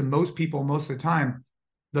it comes to most people, most of the time,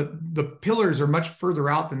 the pillars are much further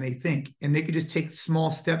out than they think, and they could just take small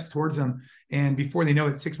steps towards them. And before they know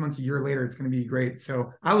it, 6 months, a year later, it's going to be great.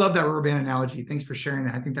 So I love that rubber band analogy. Thanks for sharing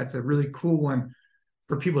that. I think that's a really cool one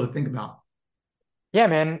for people to think about. Yeah,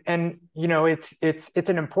 man. And it's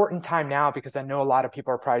an important time now because I know a lot of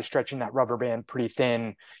people are probably stretching that rubber band pretty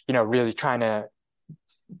thin, really trying to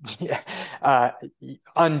uh,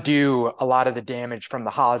 undo a lot of the damage from the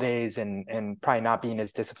holidays and probably not being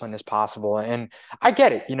as disciplined as possible. And I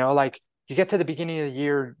get it, like you get to the beginning of the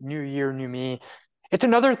year, new me. It's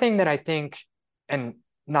another thing that I think, and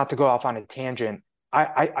not to go off on a tangent,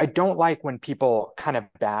 I don't like when people kind of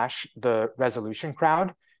bash the resolution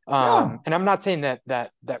crowd. Yeah. And I'm not saying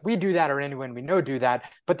that we do that or anyone we know do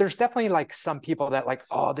that, but there's definitely like some people that like,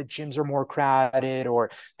 oh, the gyms are more crowded, or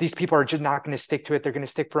these people are just not going to stick to it. They're going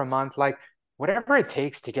to stick for a month. Like whatever it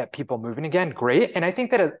takes to get people moving again, great. And I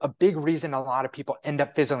think that a big reason a lot of people end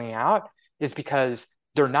up fizzling out is because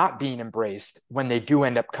they're not being embraced when they do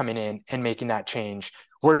end up coming in and making that change.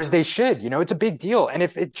 Whereas they should, it's a big deal. And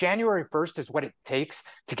if January 1st is what it takes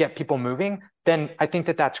to get people moving, then I think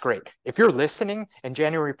that that's great. If you're listening and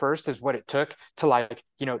January 1st is what it took to like,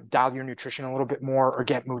 dial your nutrition a little bit more or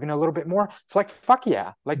get moving a little bit more, it's like, fuck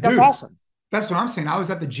yeah. Like that's Dude, awesome. that's what I'm saying. I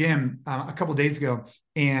was at the gym a couple days ago,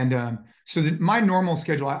 and my normal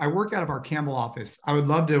schedule, I work out of our Campbell office. I would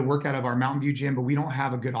love to work out of our Mountain View gym, but we don't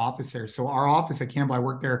have a good office there. So our office at Campbell, I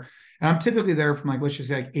work there, and I'm typically there from like let's just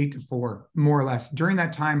say like 8 to 4, more or less. During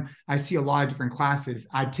that time, I see a lot of different classes.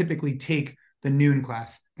 I typically take the noon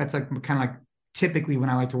class. That's like kind of like typically when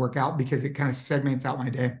I like to work out because it kind of segments out my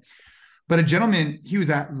day. But a gentleman, he was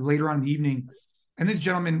at later on in the evening, and this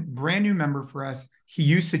gentleman, brand new member for us, he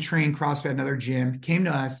used to train CrossFit at another gym, came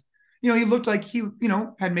to us. He looked like he,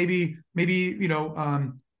 had maybe,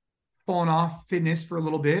 fallen off fitness for a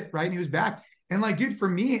little bit, right? And he was back. And like, dude, for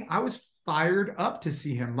me, I was fired up to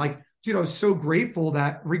see him. Like, dude, I was so grateful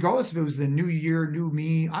that regardless if it was the new year, new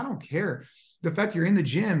me, I don't care. The fact you're in the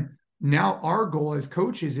gym, now our goal as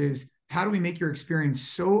coaches is how do we make your experience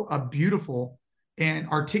so beautiful and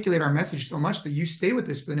articulate our message so much that you stay with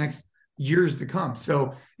this for the next years to come.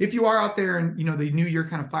 So if you are out there and the new year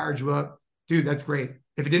kind of fired you up, dude, that's great.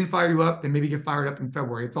 If it didn't fire you up, then maybe get fired up in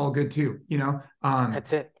February. It's all good too.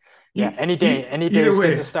 That's it. Yeah. Any day either is good to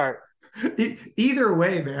way, start. either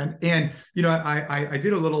way, man. And I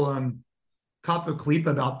did a little Kafka Kleep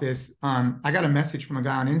about this. I got a message from a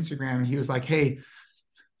guy on Instagram, and he was like, "Hey,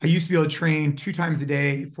 I used to be able to train 2 times a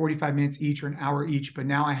day, 45 minutes each or an hour each, but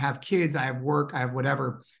now I have kids, I have work, I have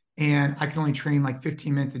whatever, and I can only train like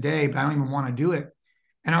 15 minutes a day, but I don't even want to do it."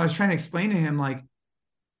 And I was trying to explain to him, like,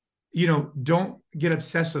 don't get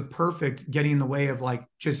obsessed with perfect getting in the way of like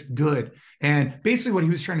just good. And basically what he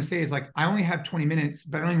was trying to say is like, I only have 20 minutes,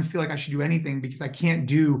 but I don't even feel like I should do anything because I can't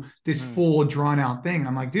do this full drawn out thing. And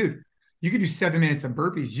I'm like, dude, you could do 7 minutes of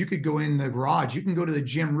burpees. You could go in the garage. You can go to the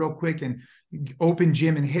gym real quick and open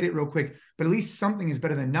gym and hit it real quick. But at least something is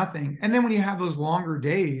better than nothing. And then when you have those longer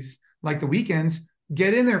days, like the weekends,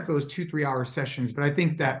 get in there for those 2-3 hour sessions. But I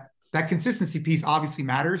think that consistency piece obviously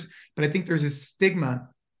matters. But I think there's a stigma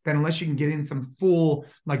that unless you can get in some full,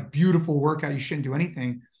 like beautiful workout, you shouldn't do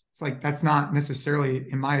anything. It's like, that's not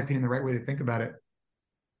necessarily, in my opinion, the right way to think about it.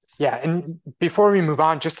 Yeah. And before we move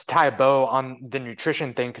on, just to tie a bow on the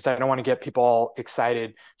nutrition thing, because I don't want to get people all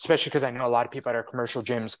excited, especially because I know a lot of people at our commercial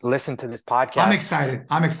gyms listen to this I'm podcast. excited.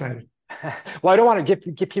 I'm excited. Well, I don't want to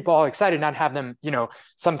get people all excited, not have them,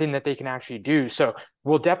 something that they can actually do. So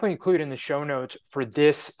we'll definitely include in the show notes for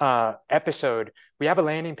this episode. We have a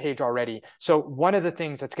landing page already. So one of the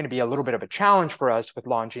things that's going to be a little bit of a challenge for us with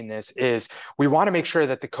launching this is we want to make sure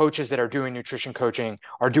that the coaches that are doing nutrition coaching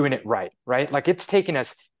are doing it right? Like it's taken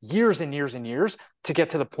us years and years and years to get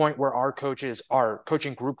to the point where our coaches are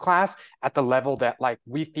coaching group class at the level that like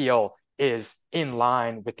we feel is in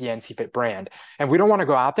line with the NCFit brand. And we don't want to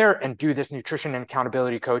go out there and do this nutrition and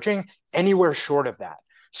accountability coaching anywhere short of that.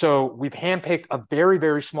 So we've handpicked a very,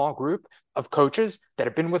 very small group of coaches that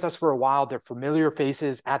have been with us for a while. They're familiar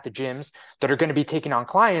faces at the gyms that are going to be taking on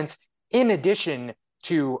clients in addition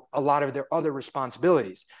to a lot of their other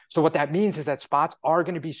responsibilities. So what that means is that spots are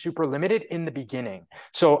going to be super limited in the beginning.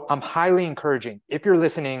 So I'm highly encouraging, if you're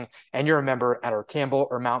listening and you're a member at our Campbell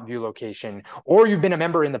or Mountain View location, or you've been a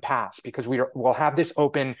member in the past, because we'll have this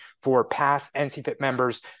open for past NCFit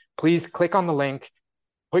members, please click on the link,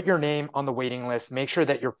 put your name on the waiting list, make sure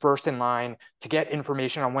that you're first in line to get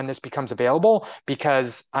information on when this becomes available,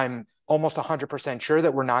 because I'm almost 100% sure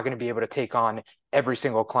that we're not going to be able to take on every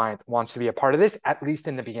single client that wants to be a part of this, at least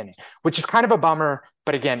in the beginning, which is kind of a bummer.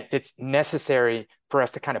 But again, it's necessary for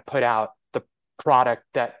us to kind of put out the product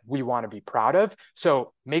that we want to be proud of.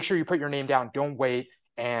 So make sure you put your name down. Don't wait.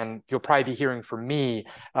 And you'll probably be hearing from me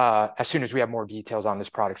as soon as we have more details on this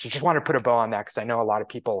product. So just want to put a bow on that because I know a lot of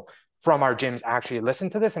people from our gyms actually listen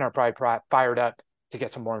to this and are probably fired up to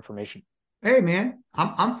get some more information. Hey man,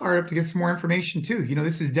 I'm fired up to get some more information too.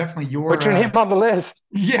 This is definitely Put your your name on the list.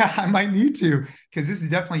 yeah, I might need to, because this is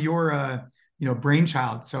definitely your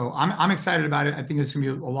brainchild. So I'm excited about it. I think it's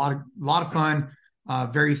gonna be a lot of fun,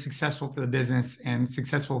 very successful for the business and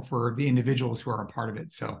successful for the individuals who are a part of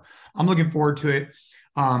it. So I'm looking forward to it.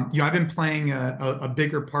 I've been playing a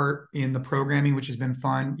bigger part in the programming, which has been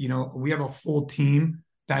fun. We have a full team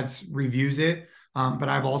that's reviews it, but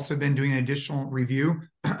I've also been doing an additional review.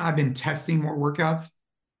 I've been testing more workouts.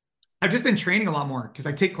 I've just been training a lot more because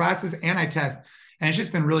I take classes and I test, and it's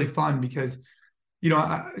just been really fun because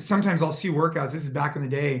sometimes I'll see workouts. This is back in the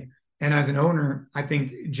day, and as an owner, I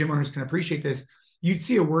think gym owners can appreciate this. You'd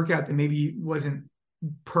see a workout that maybe wasn't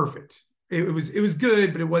perfect. It was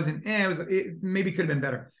good, but it wasn't. It maybe could have been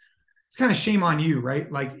better. It's kind of shame on you,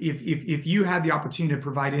 right? Like if you had the opportunity to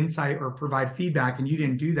provide insight or provide feedback and you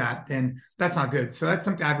didn't do that, then that's not good. So that's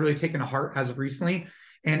something I've really taken to heart as of recently.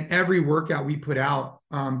 And every workout we put out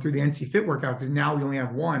through the NC Fit workout, because now we only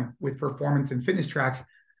have one with performance and fitness tracks.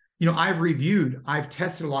 I've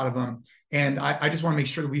tested a lot of them, and I just want to make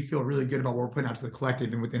sure that we feel really good about what we're putting out to the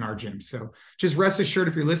collective and within our gym. So just rest assured,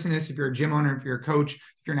 if you're listening to this, if you're a gym owner, if you're a coach,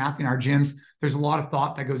 if you're an athlete in our gyms, there's a lot of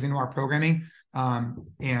thought that goes into our programming. I've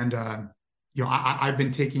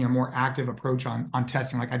been taking a more active approach on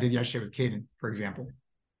testing, like I did yesterday with Caden, for example.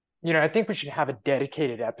 I think we should have a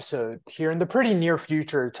dedicated episode here in the pretty near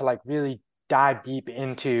future to like really dive deep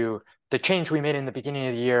into the change we made in the beginning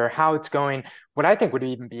of the year, how it's going. What I think would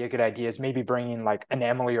even be a good idea is maybe bringing like an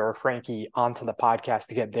Emily or a Frankie onto the podcast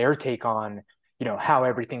to get their take on, how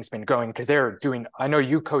everything's been going. Because they're doing, I know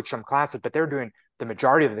you coach some classes, but they're doing the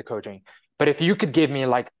majority of the coaching. But if you could give me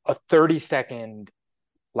like a 30-second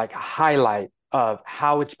like highlight of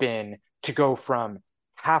how it's been to go from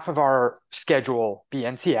half of our schedule be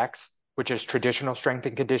NCX, which is traditional strength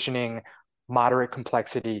and conditioning, moderate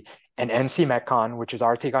complexity, and NC Metcon, which is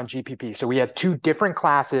our take on GPP. So we had two different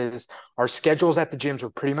classes. Our schedules at the gyms were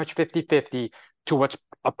pretty much 50-50 to what's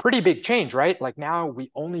a pretty big change, right? Like now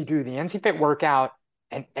we only do the NC Fit workout,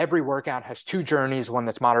 and every workout has two journeys, one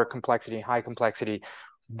that's moderate complexity, high complexity.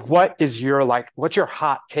 What's your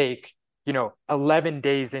hot take, 11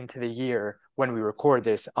 days into the year when we record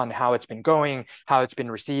this, on how it's been going, how it's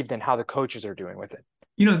been received, and how the coaches are doing with it?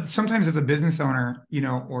 Sometimes as a business owner,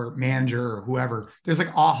 or manager or whoever, there's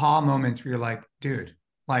like aha moments where you're like, dude,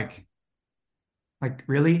 like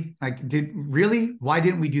really? Why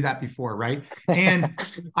didn't we do that before? Right. And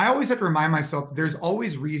I always have to remind myself there's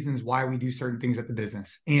always reasons why we do certain things at the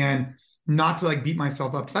business, and not to like beat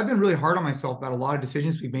myself up, because I've been really hard on myself about a lot of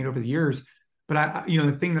decisions we've made over the years. But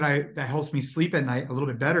the thing that helps me sleep at night a little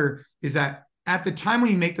bit better is that at the time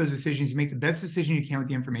when you make those decisions, you make the best decision you can with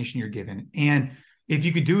the information you're given. And if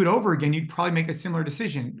you could do it over again, you'd probably make a similar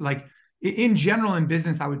decision. Like in general, in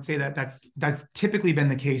business, I would say that that's typically been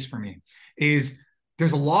the case for me. Is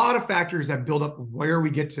there's a lot of factors that build up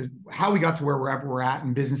how we got to wherever we're at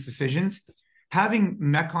in business decisions. Having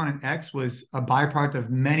Metcon and X was a byproduct of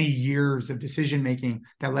many years of decision making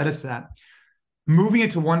that led us to that. Moving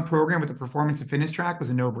it to one program with the performance and fitness track was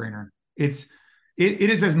a no-brainer. It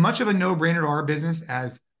is as much of a no-brainer to our business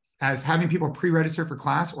as having people pre-register for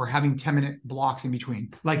class or having 10-minute blocks in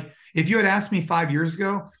between. Like if you had asked me 5 years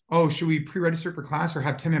ago, oh, should we pre-register for class or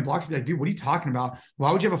have 10-minute blocks? I'd be like, dude, what are you talking about?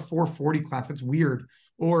 Why would you have a 4:40 class? That's weird.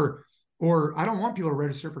 Or I don't want people to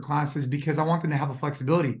register for classes because I want them to have a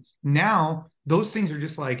flexibility. Now, those things are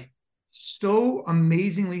just like so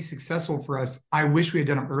amazingly successful for us. I wish we had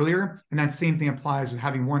done them earlier. And that same thing applies with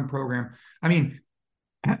having one program. I mean,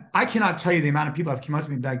 I cannot tell you the amount of people have come up to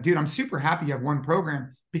me and be like, dude, I'm super happy you have one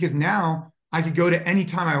program, because now I could go to any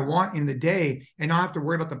time I want in the day and not have to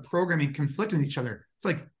worry about the programming conflicting with each other. It's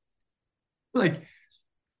like,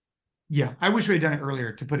 yeah, I wish we had done it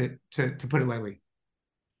earlier, to put it lightly.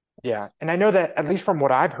 Yeah. And I know that, at least from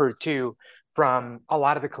what I've heard too, from a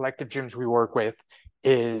lot of the collective gyms we work with,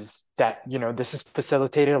 is that, this has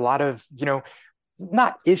facilitated a lot of,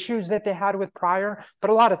 not issues that they had with prior,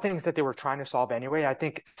 but a lot of things that they were trying to solve anyway. I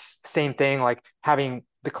think same thing, like having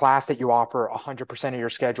the class that you offer 100% of your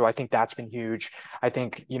schedule. I think that's been huge. I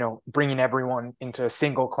think, bringing everyone into a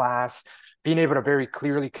single class, being able to very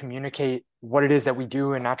clearly communicate what it is that we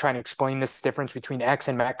do and not trying to explain this difference between X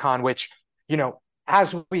and Metcon, which,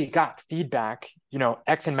 as we got feedback,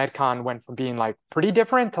 X and Metcon went from being like pretty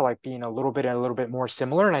different to like being a little bit more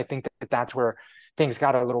similar. And I think that that's where things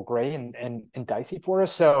got a little gray and dicey for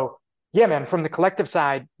us. So yeah, man, from the collective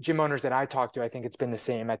side, gym owners that I talk to, I think it's been the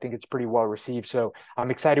same. I think it's pretty well received. So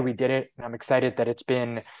I'm excited we did it. And I'm excited that it's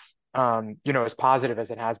been, as positive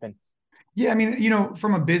as it has been. Yeah. I mean,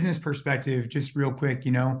 from a business perspective, just real quick,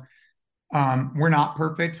 We're not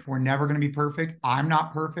perfect. We're never going to be perfect. I'm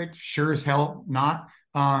not perfect. Sure as hell not.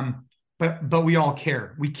 But we all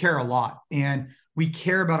care. We care a lot, and we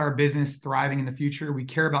care about our business thriving in the future. We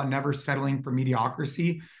care about never settling for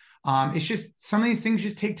mediocrity. It's just some of these things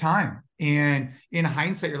just take time. And in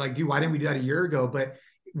hindsight, you're like, dude, why didn't we do that a year ago? But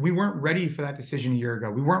we weren't ready for that decision a year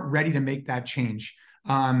ago. We weren't ready to make that change.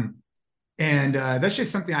 And that's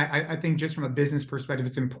just something I think just from a business perspective,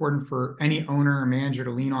 it's important for any owner or manager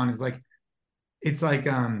to lean on is like, it's like,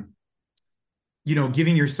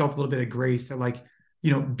 giving yourself a little bit of grace that like,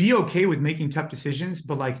 be okay with making tough decisions,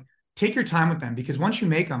 but like take your time with them because once you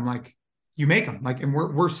make them, like you make them like, and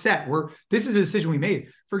we're set. This is a decision we made.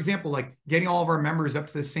 For example, like getting all of our members up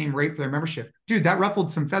to the same rate for their membership, dude, that ruffled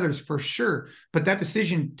some feathers for sure. But that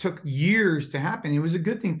decision took years to happen. It was a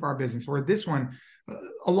good thing for our business. Or this one,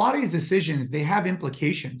 a lot of these decisions, they have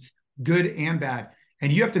implications, good and bad.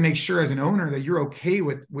 And you have to make sure as an owner that you're okay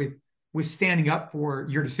with standing up for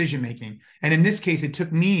your decision making. And in this case, it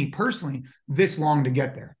took me personally this long to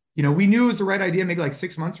get there. We knew it was the right idea maybe like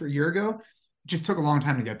 6 months or a year ago. It just took a long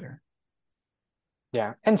time to get there.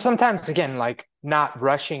 Yeah. And sometimes, again, like not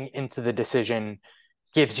rushing into the decision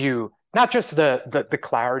gives you not just the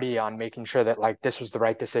clarity on making sure that like this was the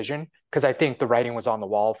right decision, because I think the writing was on the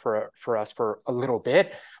wall for us for a little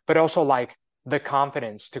bit, but also like the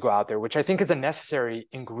confidence to go out there, which I think is a necessary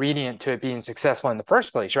ingredient to it being successful in the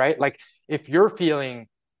first place, right? Like if you're feeling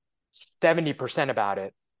 70% about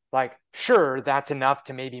it, like, sure, that's enough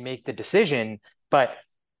to maybe make the decision, but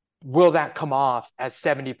will that come off as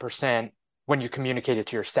 70% when you communicate it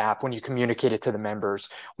to your staff, when you communicate it to the members,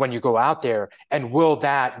 when you go out there? And will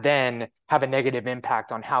that then have a negative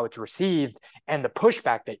impact on how it's received and the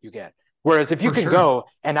pushback that you get? Whereas if you can go,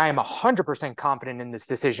 and I am 100% confident in this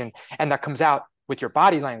decision, and that comes out with your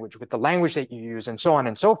body language, with the language that you use, and so on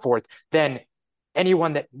and so forth, then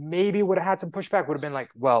anyone that maybe would have had some pushback would have been like,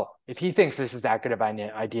 well, if he thinks this is that good of an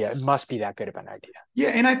idea, it must be that good of an idea. Yeah.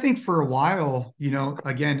 And I think for a while,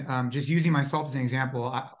 again, just using myself as an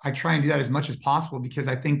example, I try and do that as much as possible because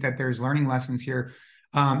I think that there's learning lessons here.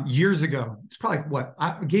 Years ago, it's probably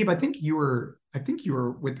Gabe, I think you were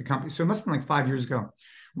with the company. So it must have been like 5 years ago.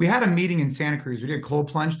 We had a meeting in Santa Cruz. We did a cold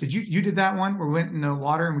plunge. You did that one where we went in the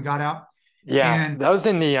water and we got out? Yeah, and that was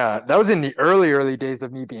in the early days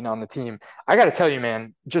of me being on the team. I got to tell you,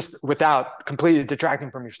 man, just without completely detracting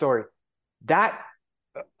from your story, that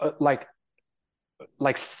like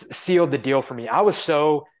sealed the deal for me. I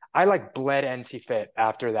like bled NC Fit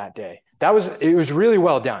after that day. It was really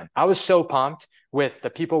well done. I was so pumped with the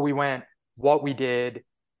people we went, what we did,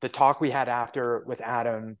 the talk we had after with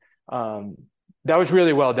Adam. That was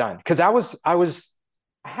really well done. Cause I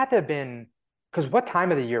had to have been, because what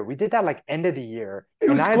time of the year? We did that like end of the year.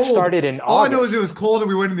 And I had started in August. All I know is it was cold and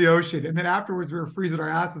we went in the ocean. And then afterwards we were freezing our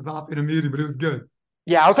asses off in a meeting, but it was good.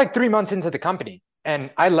 Yeah, I was like 3 months into the company. And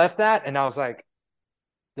I left that and I was like,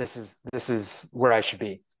 this is where I should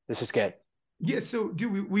be. This is good. Yeah. So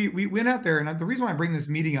dude, we went out there, and the reason why I bring this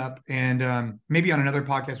meeting up, and maybe on another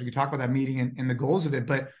podcast we could talk about that meeting and the goals of it.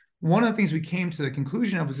 But one of the things we came to the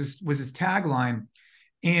conclusion of was this tagline,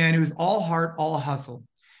 and it was all heart, all hustle.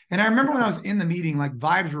 And I remember when I was in the meeting, like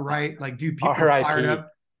vibes were right. Like, dude, people were fired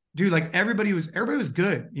up. Dude, like everybody was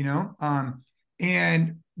good,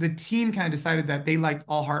 and the team kind of decided that they liked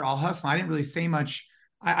all heart, all hustle. I didn't really say much.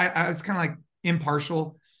 I was kind of like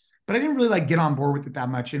impartial, but I didn't really like get on board with it that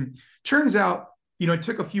much. And turns out, it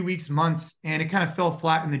took a few weeks, months, and it kind of fell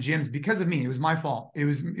flat in the gyms because of me. It was my fault. It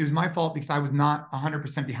was my fault because I was not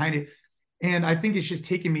 100% behind it. And I think it's just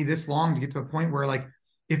taken me this long to get to a point where, like,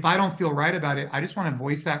 if I don't feel right about it, I just want to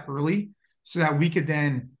voice that early so that we could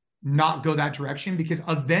then not go that direction. Because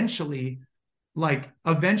eventually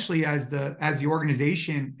as the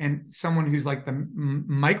organization and someone who's like the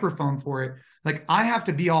microphone for it, like I have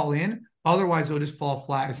to be all in. Otherwise it'll just fall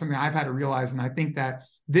flat. It's something I've had to realize. And I think that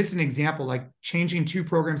this is an example, like changing 2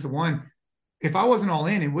 programs to 1. If I wasn't all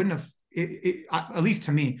in, it wouldn't have, at least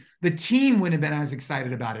to me, the team wouldn't have been as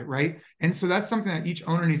excited about it. Right. And so that's something that each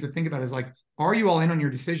owner needs to think about is like, are you all in on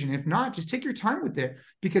your decision? If not, just take your time with it,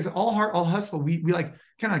 because all heart, all hustle, we like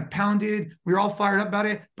kind of like pounded, we were all fired up about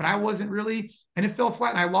it, but I wasn't really, and it fell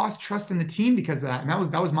flat and I lost trust in the team because of that. And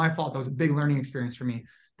that was my fault. That was a big learning experience for me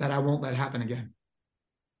that I won't let happen again.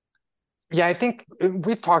 Yeah, I think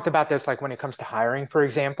we've talked about this, like when it comes to hiring, for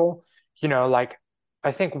example, like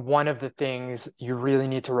I think one of the things you really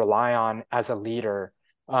need to rely on as a leader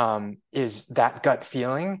is that gut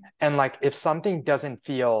feeling. And like, if something doesn't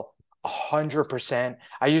feel 100%,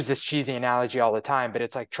 I use this cheesy analogy all the time, but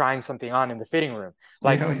it's like trying something on in the fitting room.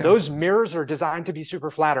 Like those mirrors are designed to be super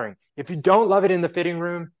flattering. If you don't love it in the fitting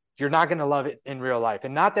room, you're not going to love it in real life.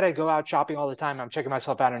 And not that I go out shopping all the time. I'm checking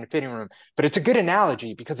myself out in a fitting room, but it's a good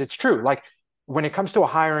analogy because it's true. Like when it comes to a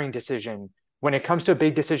hiring decision, when it comes to a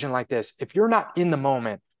big decision like this, if you're not in the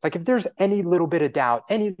moment, like if there's any little bit of doubt,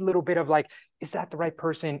 any little bit of like, is that the right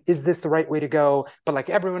person? Is this the right way to go? But like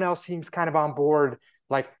everyone else seems kind of on board.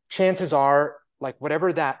 Like chances are, like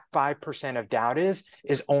whatever that 5% of doubt is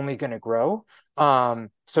only going to grow.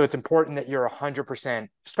 So it's important that you're 100%,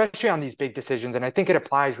 especially on these big decisions. And I think it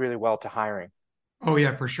applies really well to hiring. Oh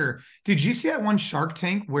yeah, for sure. Did you see that one Shark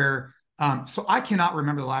Tank where, so I cannot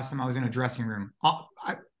remember the last time I was in a dressing room.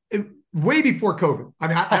 Way before COVID. I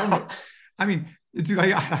mean, I don't know. I mean, dude,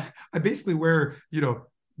 I basically wear,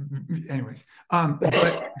 anyways.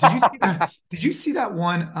 But did you see that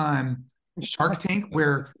one Shark Tank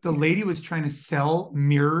where the lady was trying to sell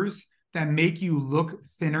mirrors that make you look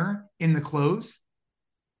thinner in the clothes?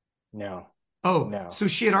 No. Oh, no. So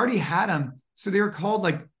she had already had them. So they were called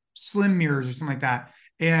like slim mirrors or something like that.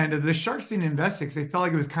 And the sharks didn't invest it because they felt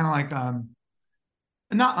like it was kind of like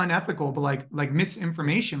not unethical, but like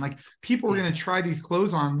misinformation. Like people were going to try these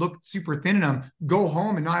clothes on, look super thin in them, go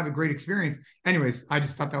home and not have a great experience. Anyways, I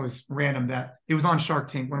just thought that was random that it was on Shark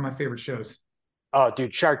Tank, one of my favorite shows. Oh,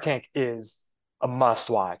 dude, Shark Tank is a must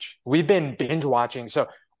watch. We've been binge watching. So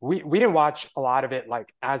we didn't watch a lot of it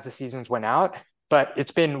like as the seasons went out, but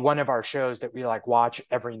it's been one of our shows that we like watch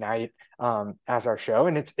every night as our show.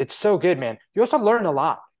 And it's so good, man. You also learn a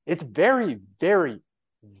lot. It's very, very,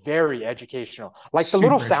 very educational. Like the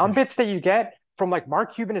little sound bits that you get from like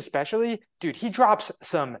Mark Cuban, especially, dude, he drops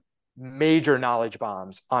some major knowledge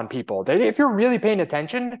bombs on people that if you're really paying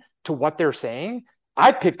attention to what they're saying,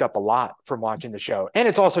 I picked up a lot from watching the show. And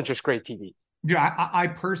it's also just great TV. Yeah, I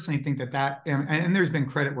personally think that and there's been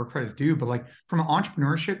credit where credit's due, but like from an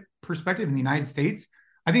entrepreneurship perspective in the United States,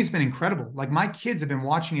 I think it's been incredible. Like my kids have been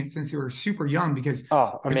watching it since they were super young because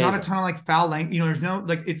there's not a ton of like foul language. There's no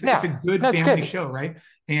like it's a good family show, right?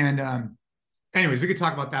 And anyways, we could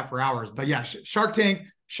talk about that for hours. But yeah, Shark Tank.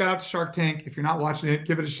 Shout out to Shark Tank. If you're not watching it,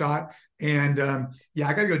 give it a shot. And yeah,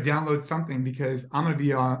 I got to go download something because I'm going to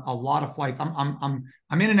be on a lot of flights. I'm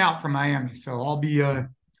in and out from Miami, so I'll be.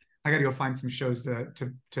 I got to go find some shows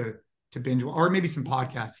to binge or maybe some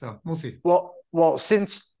podcasts. So we'll see. Well,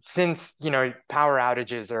 since power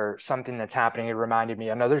outages are something that's happening, it reminded me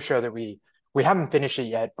another show that we haven't finished it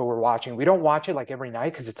yet, but we're watching. We don't watch it like every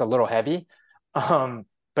night because it's a little heavy.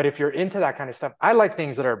 But if you're into that kind of stuff, I like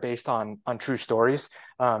things that are based on true stories,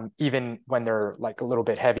 even when they're like a little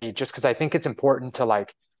bit heavy, just because I think it's important to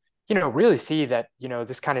like, really see that,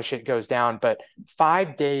 this kind of shit goes down. But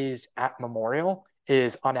 5 Days at Memorial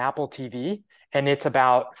is on Apple TV. And it's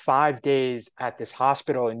about 5 days at this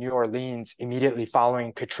hospital in New Orleans immediately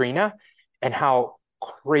following Katrina and how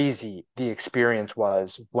crazy the experience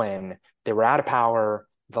was when they were out of power,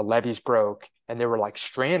 the levees broke, and they were like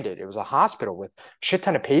stranded. It was a hospital with a shit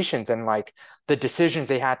ton of patients and like the decisions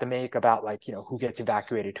they had to make about like, who gets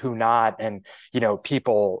evacuated, who not, and,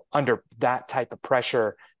 people under that type of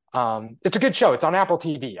pressure. It's a good show. It's on Apple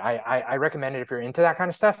TV. I recommend it if you're into that kind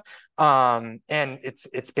of stuff. And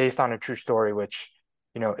it's based on a true story, which,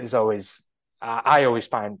 is always, I always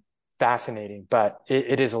find fascinating, but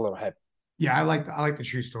it is a little heavy. Yeah. I like the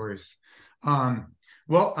true stories.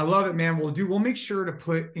 Well, I love it, man. We'll make sure to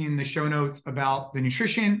put in the show notes about the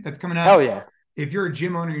nutrition that's coming up. Oh yeah. If you're a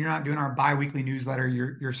gym owner, you're not doing our bi-weekly newsletter,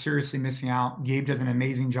 you're seriously missing out. Gabe does an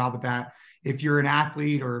amazing job with that. If you're an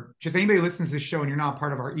athlete or just anybody who listens to this show and you're not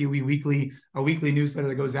part of our EOE Weekly, a weekly newsletter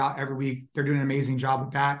that goes out every week, they're doing an amazing job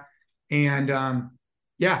with that. And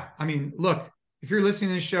yeah, I mean, look, if you're listening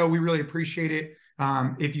to this show, we really appreciate it.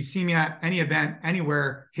 If you see me at any event,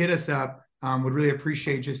 anywhere, hit us up. Would really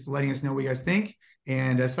appreciate just letting us know what you guys think.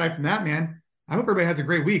 And aside from that, man, I hope everybody has a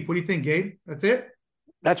great week. What do you think, Gabe? That's it?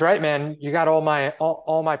 That's right, man. You got all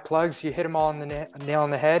my plugs. You hit them all on the nail on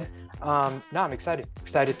the head. No, I'm excited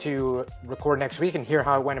to record next week and hear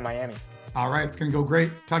how it went in Miami. All right. It's going to go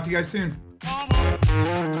great. Talk to you guys soon.